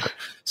September.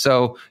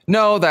 So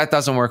no, that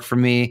doesn't work for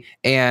me.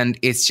 And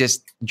it's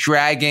just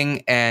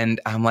dragging. And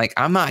I'm like,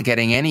 I'm not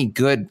getting any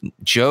good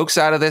jokes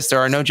out of this. There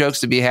are no jokes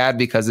to be had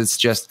because it's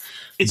just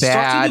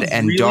bad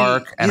and really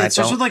dark. And it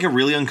starts with like a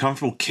really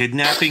uncomfortable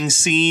kidnapping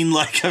scene.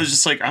 Like I was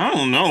just like, I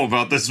don't know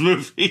about this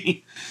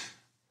movie.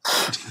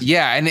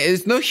 Yeah, and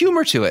there's no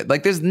humor to it.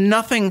 Like there's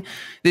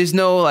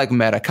no like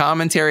meta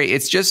commentary.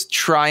 It's just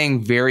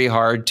trying very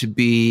hard to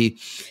be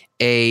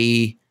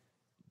a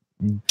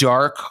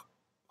dark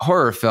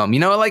horror film. You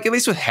know, like at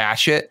least with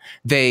Hatchet,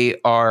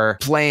 they are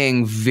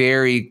playing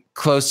very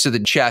close to the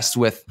chest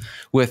with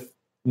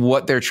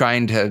what they're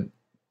trying to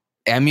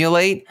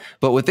emulate.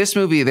 But with this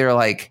movie, they're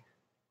like,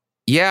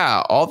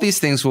 yeah, all these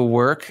things will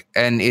work,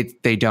 and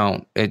they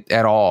don't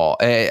at all.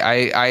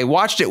 I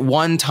watched it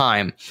one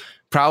time,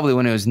 probably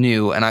when it was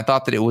new, and I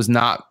thought that it was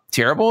not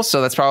terrible.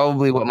 So that's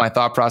probably what my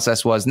thought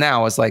process was now.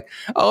 I was like,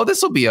 oh,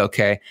 this will be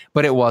okay.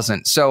 But it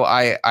wasn't. So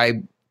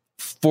I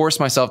forced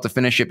myself to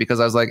finish it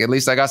because I was like, at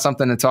least I got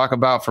something to talk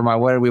about for my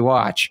what did we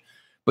watch.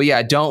 But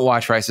yeah, don't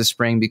watch Rise of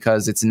Spring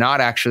because it's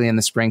not actually in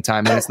the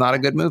springtime and it's not a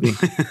good movie.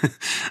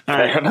 All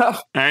right. Fair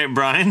enough. All right,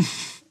 Brian.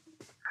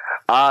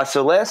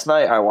 So last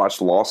night I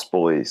watched Lost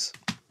Boys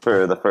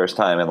for the first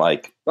time in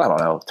like, I don't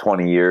know,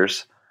 20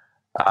 years.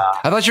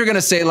 I thought you were going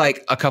to say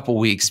like a couple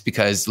weeks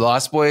because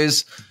Lost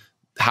Boys,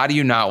 how do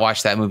you not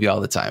watch that movie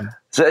all the time?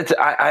 So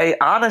I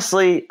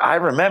honestly, I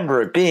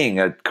remember it being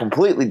a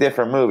completely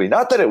different movie.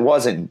 Not that it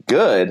wasn't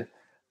good,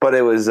 but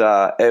it was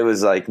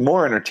like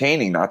more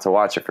entertaining not to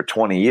watch it for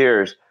 20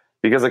 years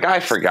because like I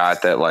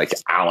forgot that like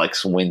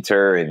Alex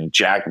Winter and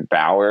Jack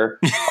Bauer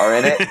are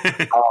in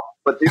it.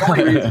 But the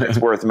only reason it's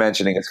worth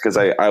mentioning is because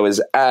I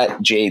was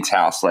at Jade's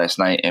house last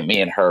night and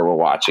me and her were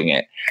watching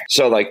it.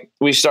 So like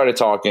we started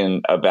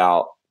talking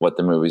about what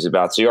the movie's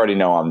about. So you already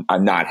know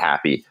I'm not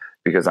happy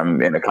because I'm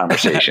in a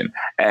conversation.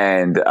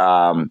 And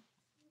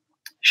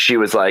she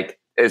was like,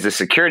 is the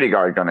security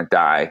guard going to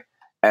die?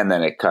 And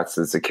then it cuts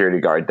to the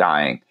security guard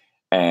dying.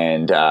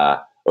 And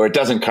or it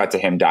doesn't cut to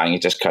him dying.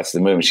 It just cuts to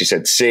the movie. She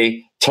said,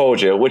 see, told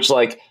you, which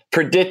like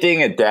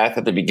predicting a death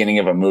at the beginning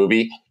of a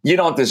movie, you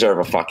don't deserve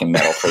a fucking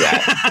medal for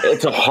that.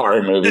 It's a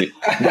horror movie.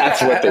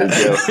 That's what they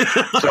do.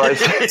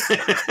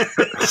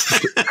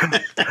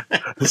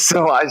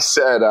 So I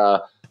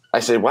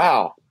said,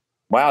 wow,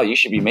 you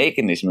should be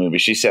making these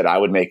movies. She said, I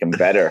would make them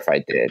better if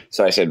I did.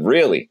 So I said,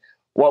 really?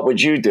 What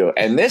would you do?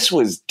 And this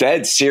was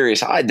dead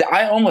serious.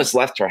 I almost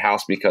left her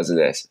house because of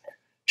this.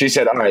 She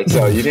said, all right,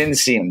 so you didn't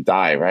see him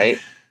die, right?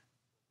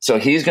 So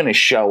he's going to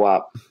show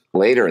up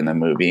later in the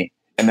movie.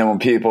 And then when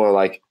people are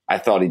like, I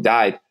thought he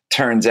died,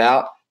 turns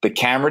out the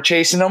camera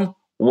chasing him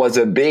was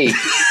a bee.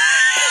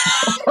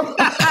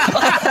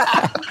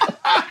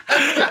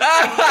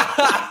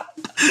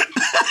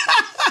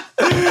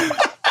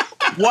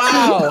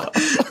 Wow.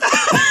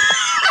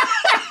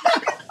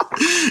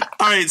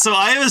 All right, so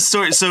I have a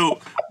story. So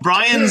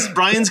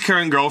Brian's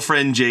current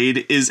girlfriend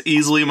Jade is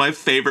easily my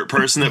favorite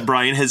person that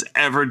Brian has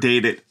ever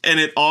dated, and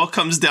it all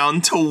comes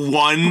down to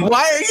one.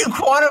 Why are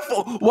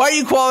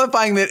you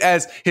qualifying that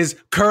as his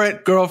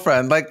current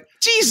girlfriend? Like,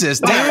 Jesus,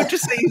 damn,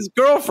 just say his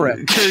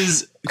girlfriend.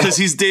 Because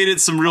he's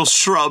dated some real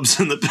shrubs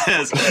in the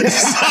past.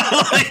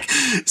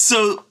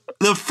 So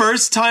the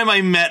first time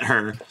I met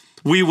her,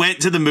 we went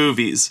to the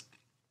movies.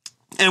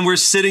 And we're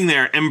sitting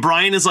there, and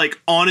Brian is like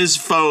on his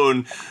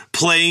phone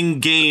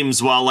playing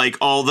games while like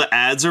all the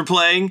ads are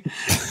playing.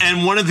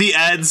 And one of the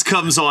ads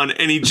comes on,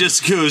 and he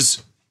just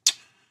goes,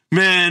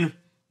 man,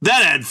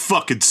 that ad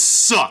fucking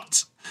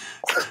sucked.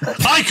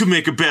 I could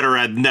make a better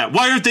ad than that.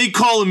 Why aren't they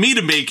calling me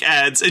to make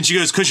ads? And she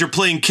goes, because you're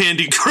playing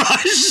Candy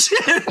Crush.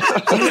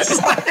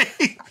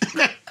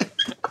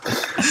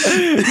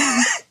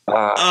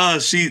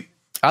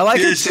 I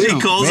like it too. She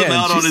calls him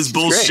out on his she's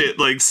bullshit great.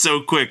 like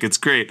so quick. It's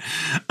great.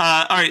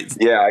 All right.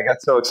 Yeah, I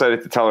got so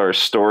excited to tell her a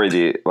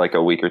story like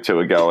a week or two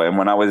ago. And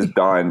when I was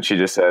done, she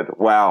just said,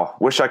 wow,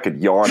 wish I could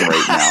yawn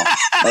right now.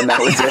 And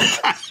that was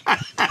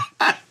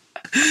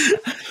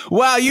it.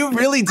 Wow, you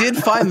really did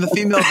find the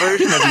female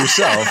version of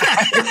yourself.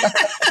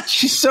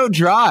 She's so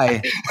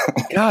dry.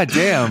 God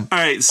damn. All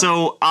right.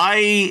 So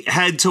I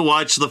had to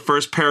watch the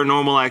first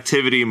Paranormal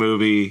Activity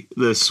movie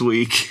this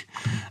week.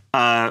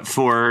 It's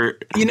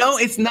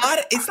not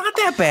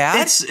that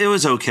bad. It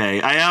was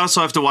okay. I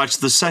also have to watch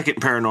the second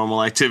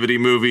Paranormal Activity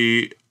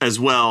movie as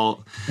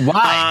well.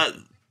 Why?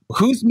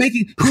 Who's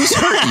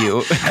hurt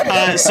you?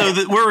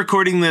 We're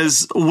recording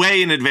this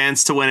way in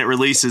advance to when it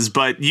releases,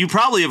 but you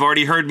probably have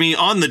already heard me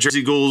on the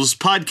Jersey Ghouls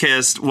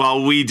podcast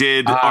while we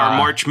did our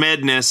March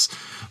Madness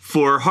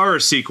for horror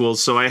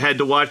sequels. So I had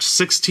to watch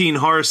 16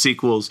 horror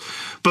sequels,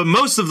 but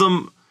most of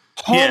them.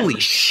 Holy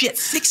shit,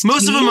 16?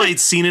 Most of them I'd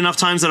seen enough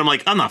times that I'm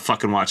like, I'm not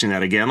fucking watching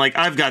that again. Like,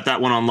 I've got that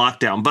one on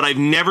lockdown. But I've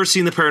never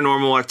seen the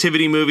Paranormal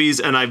Activity movies,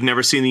 and I've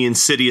never seen the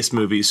Insidious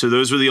movies. So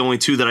those were the only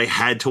two that I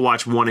had to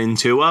watch 1 and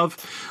 2 of.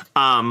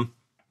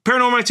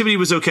 Paranormal Activity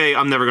was okay.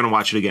 I'm never going to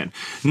watch it again.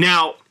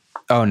 Now,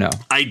 oh no,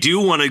 I do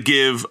want to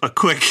give a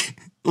quick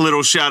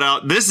little shout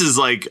out. This is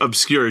like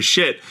obscure as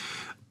shit.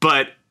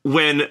 But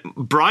when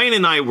Brian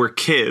and I were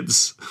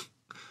kids,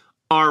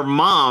 our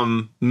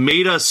mom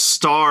made us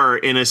star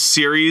in a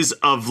series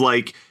of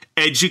like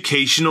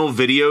educational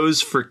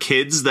videos for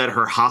kids that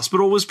her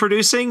hospital was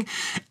producing,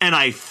 and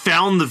I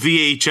found the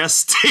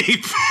VHS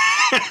tape.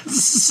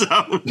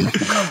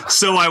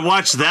 so I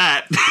watched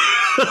that.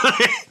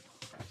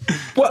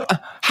 What?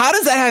 How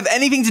does that have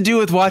anything to do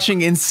with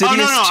watching Insidious?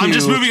 Oh, no. 2? I'm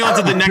just moving on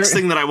to the next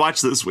thing that I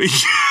watched this week.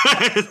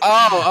 Okay.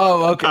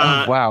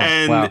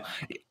 Wow.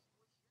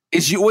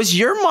 Was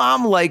your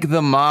mom like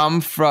the mom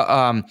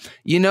from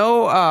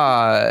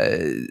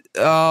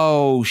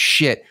oh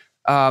shit,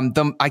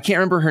 I can't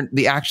remember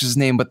the actress's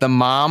name, but the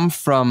mom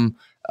from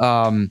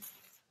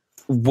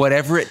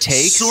Whatever It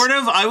Takes? Sort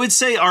of. I would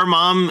say our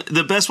mom,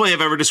 the best way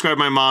I've ever described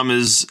my mom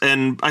is,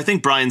 and I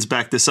think Brian's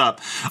backed this up,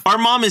 our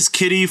mom is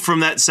Kitty from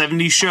that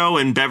 70s show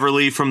and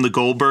Beverly from the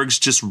Goldbergs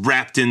just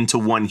wrapped into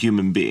one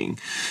human being.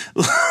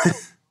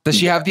 Does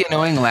she have the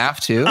annoying laugh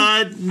too?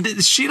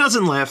 She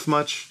doesn't laugh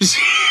much.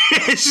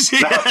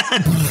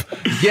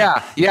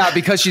 Yeah,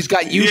 because she's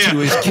got you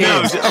two as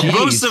kids.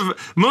 No,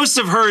 most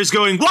of her is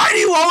going, why do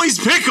you always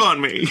pick on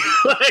me?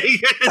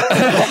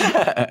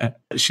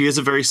 She is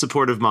a very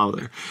supportive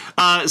mother.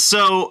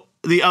 So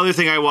the other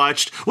thing I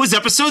watched was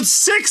episode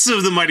 6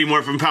 of the Mighty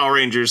Morphin Power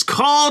Rangers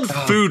called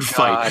Food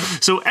Fight.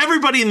 So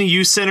everybody in the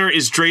youth center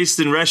is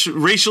dressed in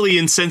racially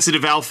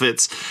insensitive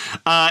outfits.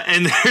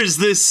 And there's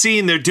this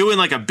scene, they're doing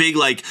like a big,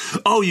 like,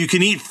 oh, you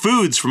can eat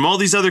foods from all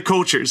these other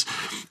cultures.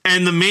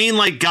 And the main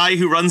like guy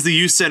who runs the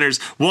youth center's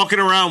walking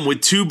around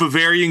with 2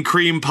 Bavarian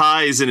cream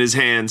pies in his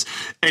hands.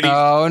 And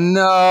oh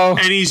no.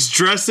 And he's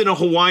dressed in a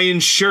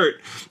Hawaiian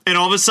shirt. And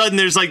all of a sudden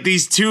there's like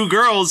these 2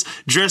 girls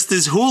dressed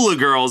as hula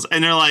girls.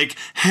 And they're like,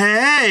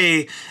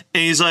 hey.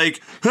 And he's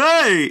like,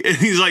 hey. And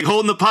he's like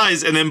holding the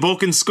pies. And then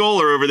Bulk and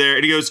Skull are over there.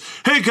 And he goes,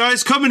 hey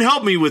guys, come and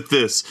help me with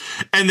this.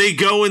 And they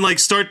go and like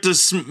start to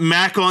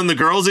smack on the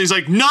girls. And he's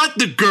like, not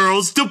the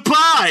girls, the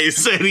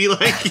pies. And he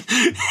like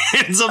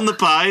hands them the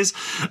pies.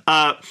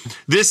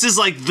 This is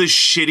like the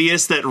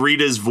shittiest that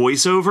Rita's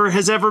voiceover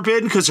has ever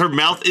been, because her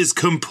mouth is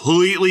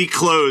completely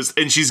closed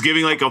and she's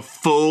giving like a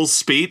full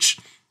speech.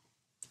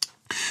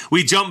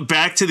 We jump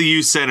back to the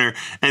youth center,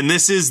 and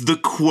this is the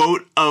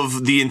quote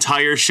of the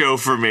entire show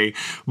for me.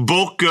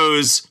 Bulk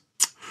goes,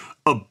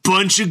 a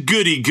bunch of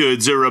goody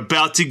goods are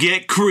about to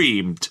get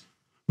creamed.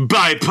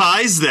 By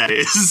pies, that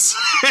is.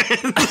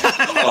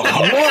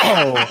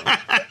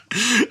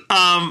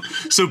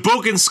 So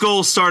Bulk and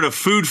Skull start a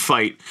food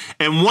fight,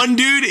 and one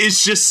dude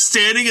is just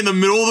standing in the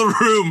middle of the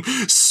room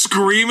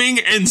screaming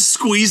and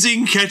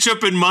squeezing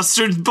ketchup and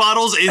mustard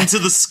bottles into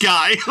the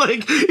sky.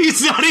 Like,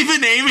 he's not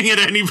even aiming at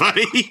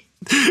anybody.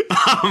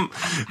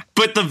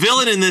 But the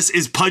villain in this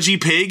is Pudgy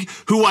Pig,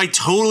 who I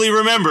totally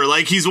remember.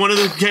 Like, he's one of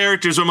the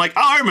characters where I'm like,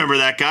 oh, I remember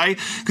that guy,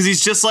 because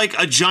he's just like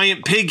a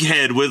giant pig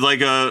head with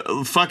like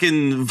a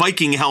fucking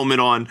Viking helmet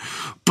on.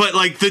 But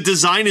like the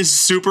design is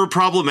super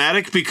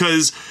problematic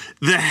because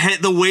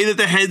the way that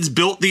the head's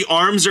built, the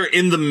arms are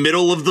in the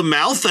middle of the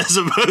mouth as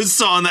opposed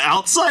to on the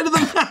outside of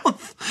the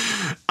mouth.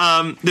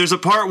 There's a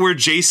part where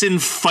Jason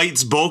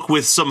fights Bulk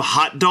with some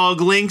hot dog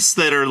links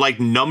that are like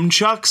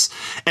nunchucks,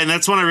 and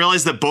that's when I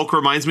realized that Bulk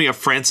reminds me of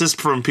Francis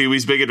from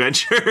Pee-wee's Big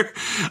Adventure.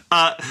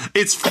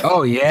 It's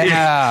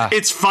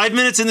 5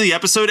 minutes into the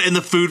episode and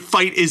the food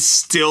fight is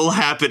still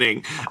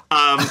happening.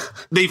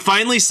 They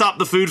finally stop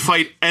the food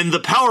fight and the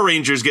Power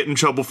Rangers get in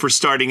trouble for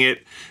starting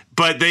it.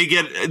 But they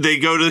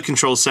go to the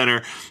control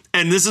center,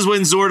 and this is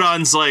when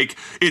Zordon's like,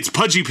 it's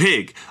Pudgy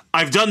Pig.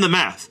 I've done the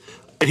math.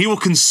 And he will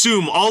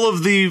consume all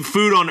of the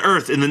food on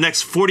Earth in the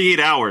next 48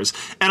 hours.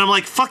 And I'm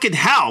like, fucking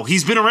how?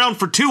 He's been around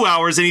for 2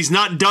 hours and he's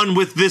not done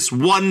with this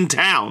one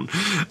town.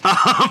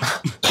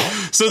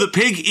 So the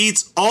pig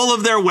eats all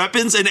of their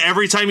weapons, and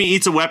every time he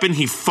eats a weapon,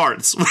 he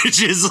farts,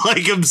 which is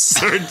like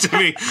absurd to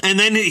me. And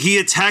then he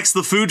attacks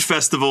the food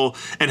festival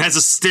and has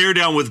a stare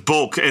down with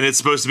Bulk, and it's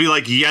supposed to be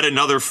like yet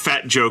another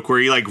fat joke where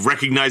he like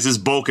recognizes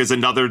Bulk as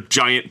another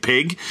giant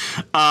pig.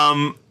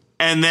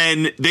 And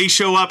then they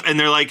show up and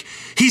they're like,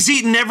 he's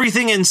eaten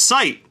everything in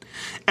sight.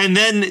 And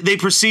then they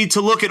proceed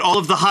to look at all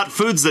of the hot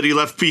foods that he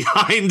left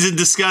behind and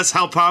discuss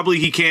how probably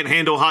he can't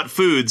handle hot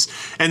foods.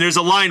 And there's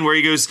a line where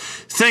he goes,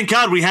 "Thank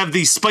God we have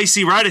these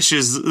spicy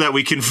radishes that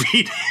we can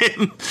feed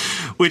him."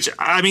 Which,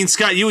 I mean,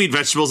 Scott, you eat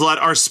vegetables a lot.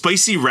 Are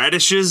spicy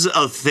radishes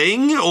a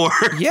thing? Or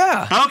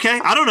Yeah. Okay,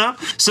 I don't know.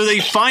 So they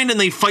find and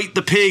they fight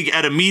the pig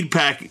at a meat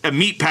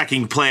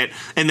packing plant,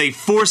 and they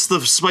force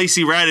the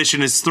spicy radish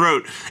in his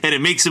throat, and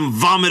it makes him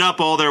vomit up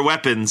all their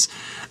weapons.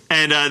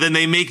 And then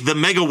they make the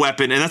mega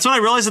weapon. And that's when I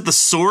realized that the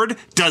sword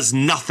does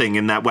nothing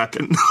in that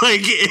weapon.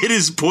 Like, it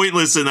is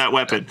pointless in that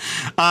weapon.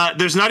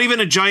 There's not even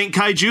a giant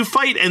kaiju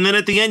fight. And then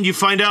at the end, you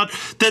find out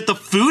that the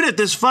food at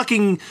this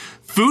fucking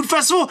food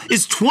festival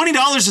is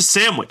 $20 a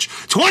sandwich.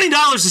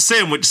 $20 a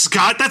sandwich,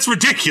 Scott. That's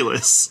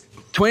ridiculous.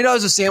 $20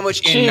 a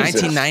sandwich in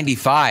Jesus.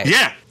 1995.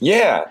 Yeah.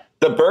 Yeah.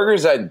 The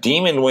burgers at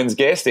Demon Wind's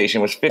gas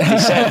station was 50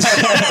 cents.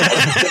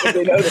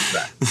 They noticed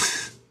that.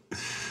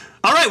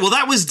 All right, well,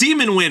 that was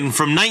Demon Wind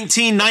from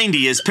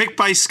 1990 as picked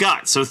by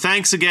Scott. So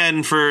thanks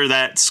again for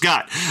that,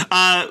 Scott.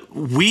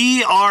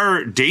 We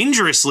are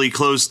dangerously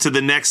close to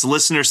the next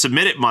listener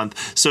submit it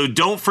month. So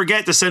don't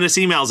forget to send us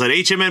emails at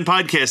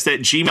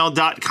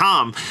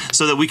hmnpodcast@gmail.com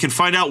so that we can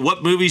find out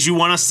what movies you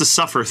want us to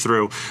suffer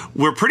through.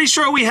 We're pretty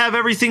sure we have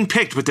everything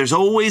picked, but there's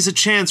always a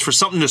chance for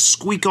something to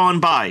squeak on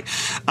by.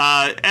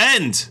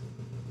 And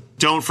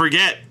don't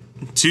forget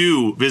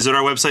to visit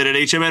our website at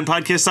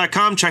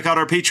hmnpodcast.com. Check out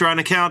our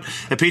Patreon account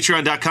at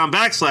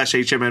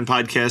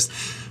patreon.com/hmnpodcast.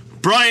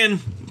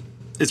 Brian,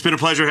 it's been a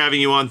pleasure having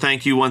you on.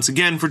 Thank you once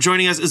again for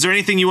joining us. Is there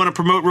anything you want to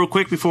promote real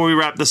quick before we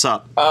wrap this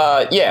up?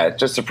 Yeah,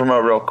 just to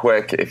promote real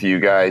quick, if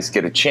you guys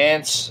get a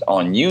chance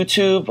on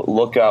YouTube,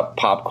 look up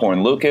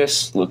Popcorn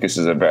Lucas. Lucas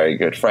is a very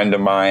good friend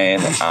of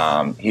mine.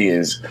 He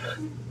is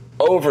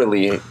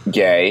overly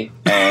gay,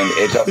 and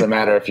it doesn't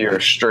matter if you're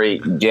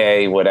straight,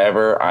 gay,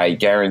 whatever. I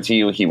guarantee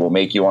you he will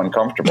make you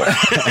uncomfortable.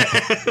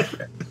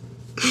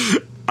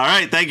 All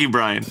right. Thank you,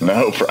 Brian.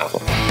 No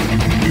problem.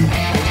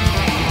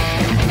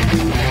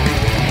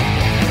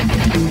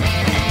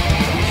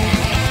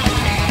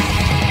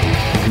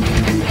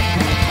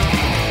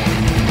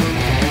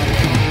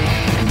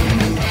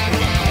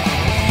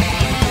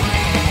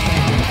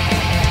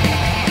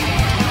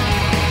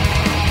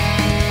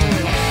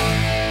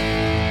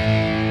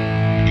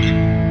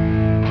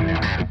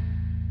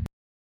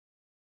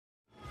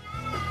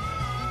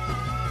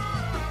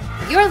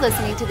 You're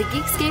listening to the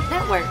Geekscape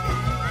Network.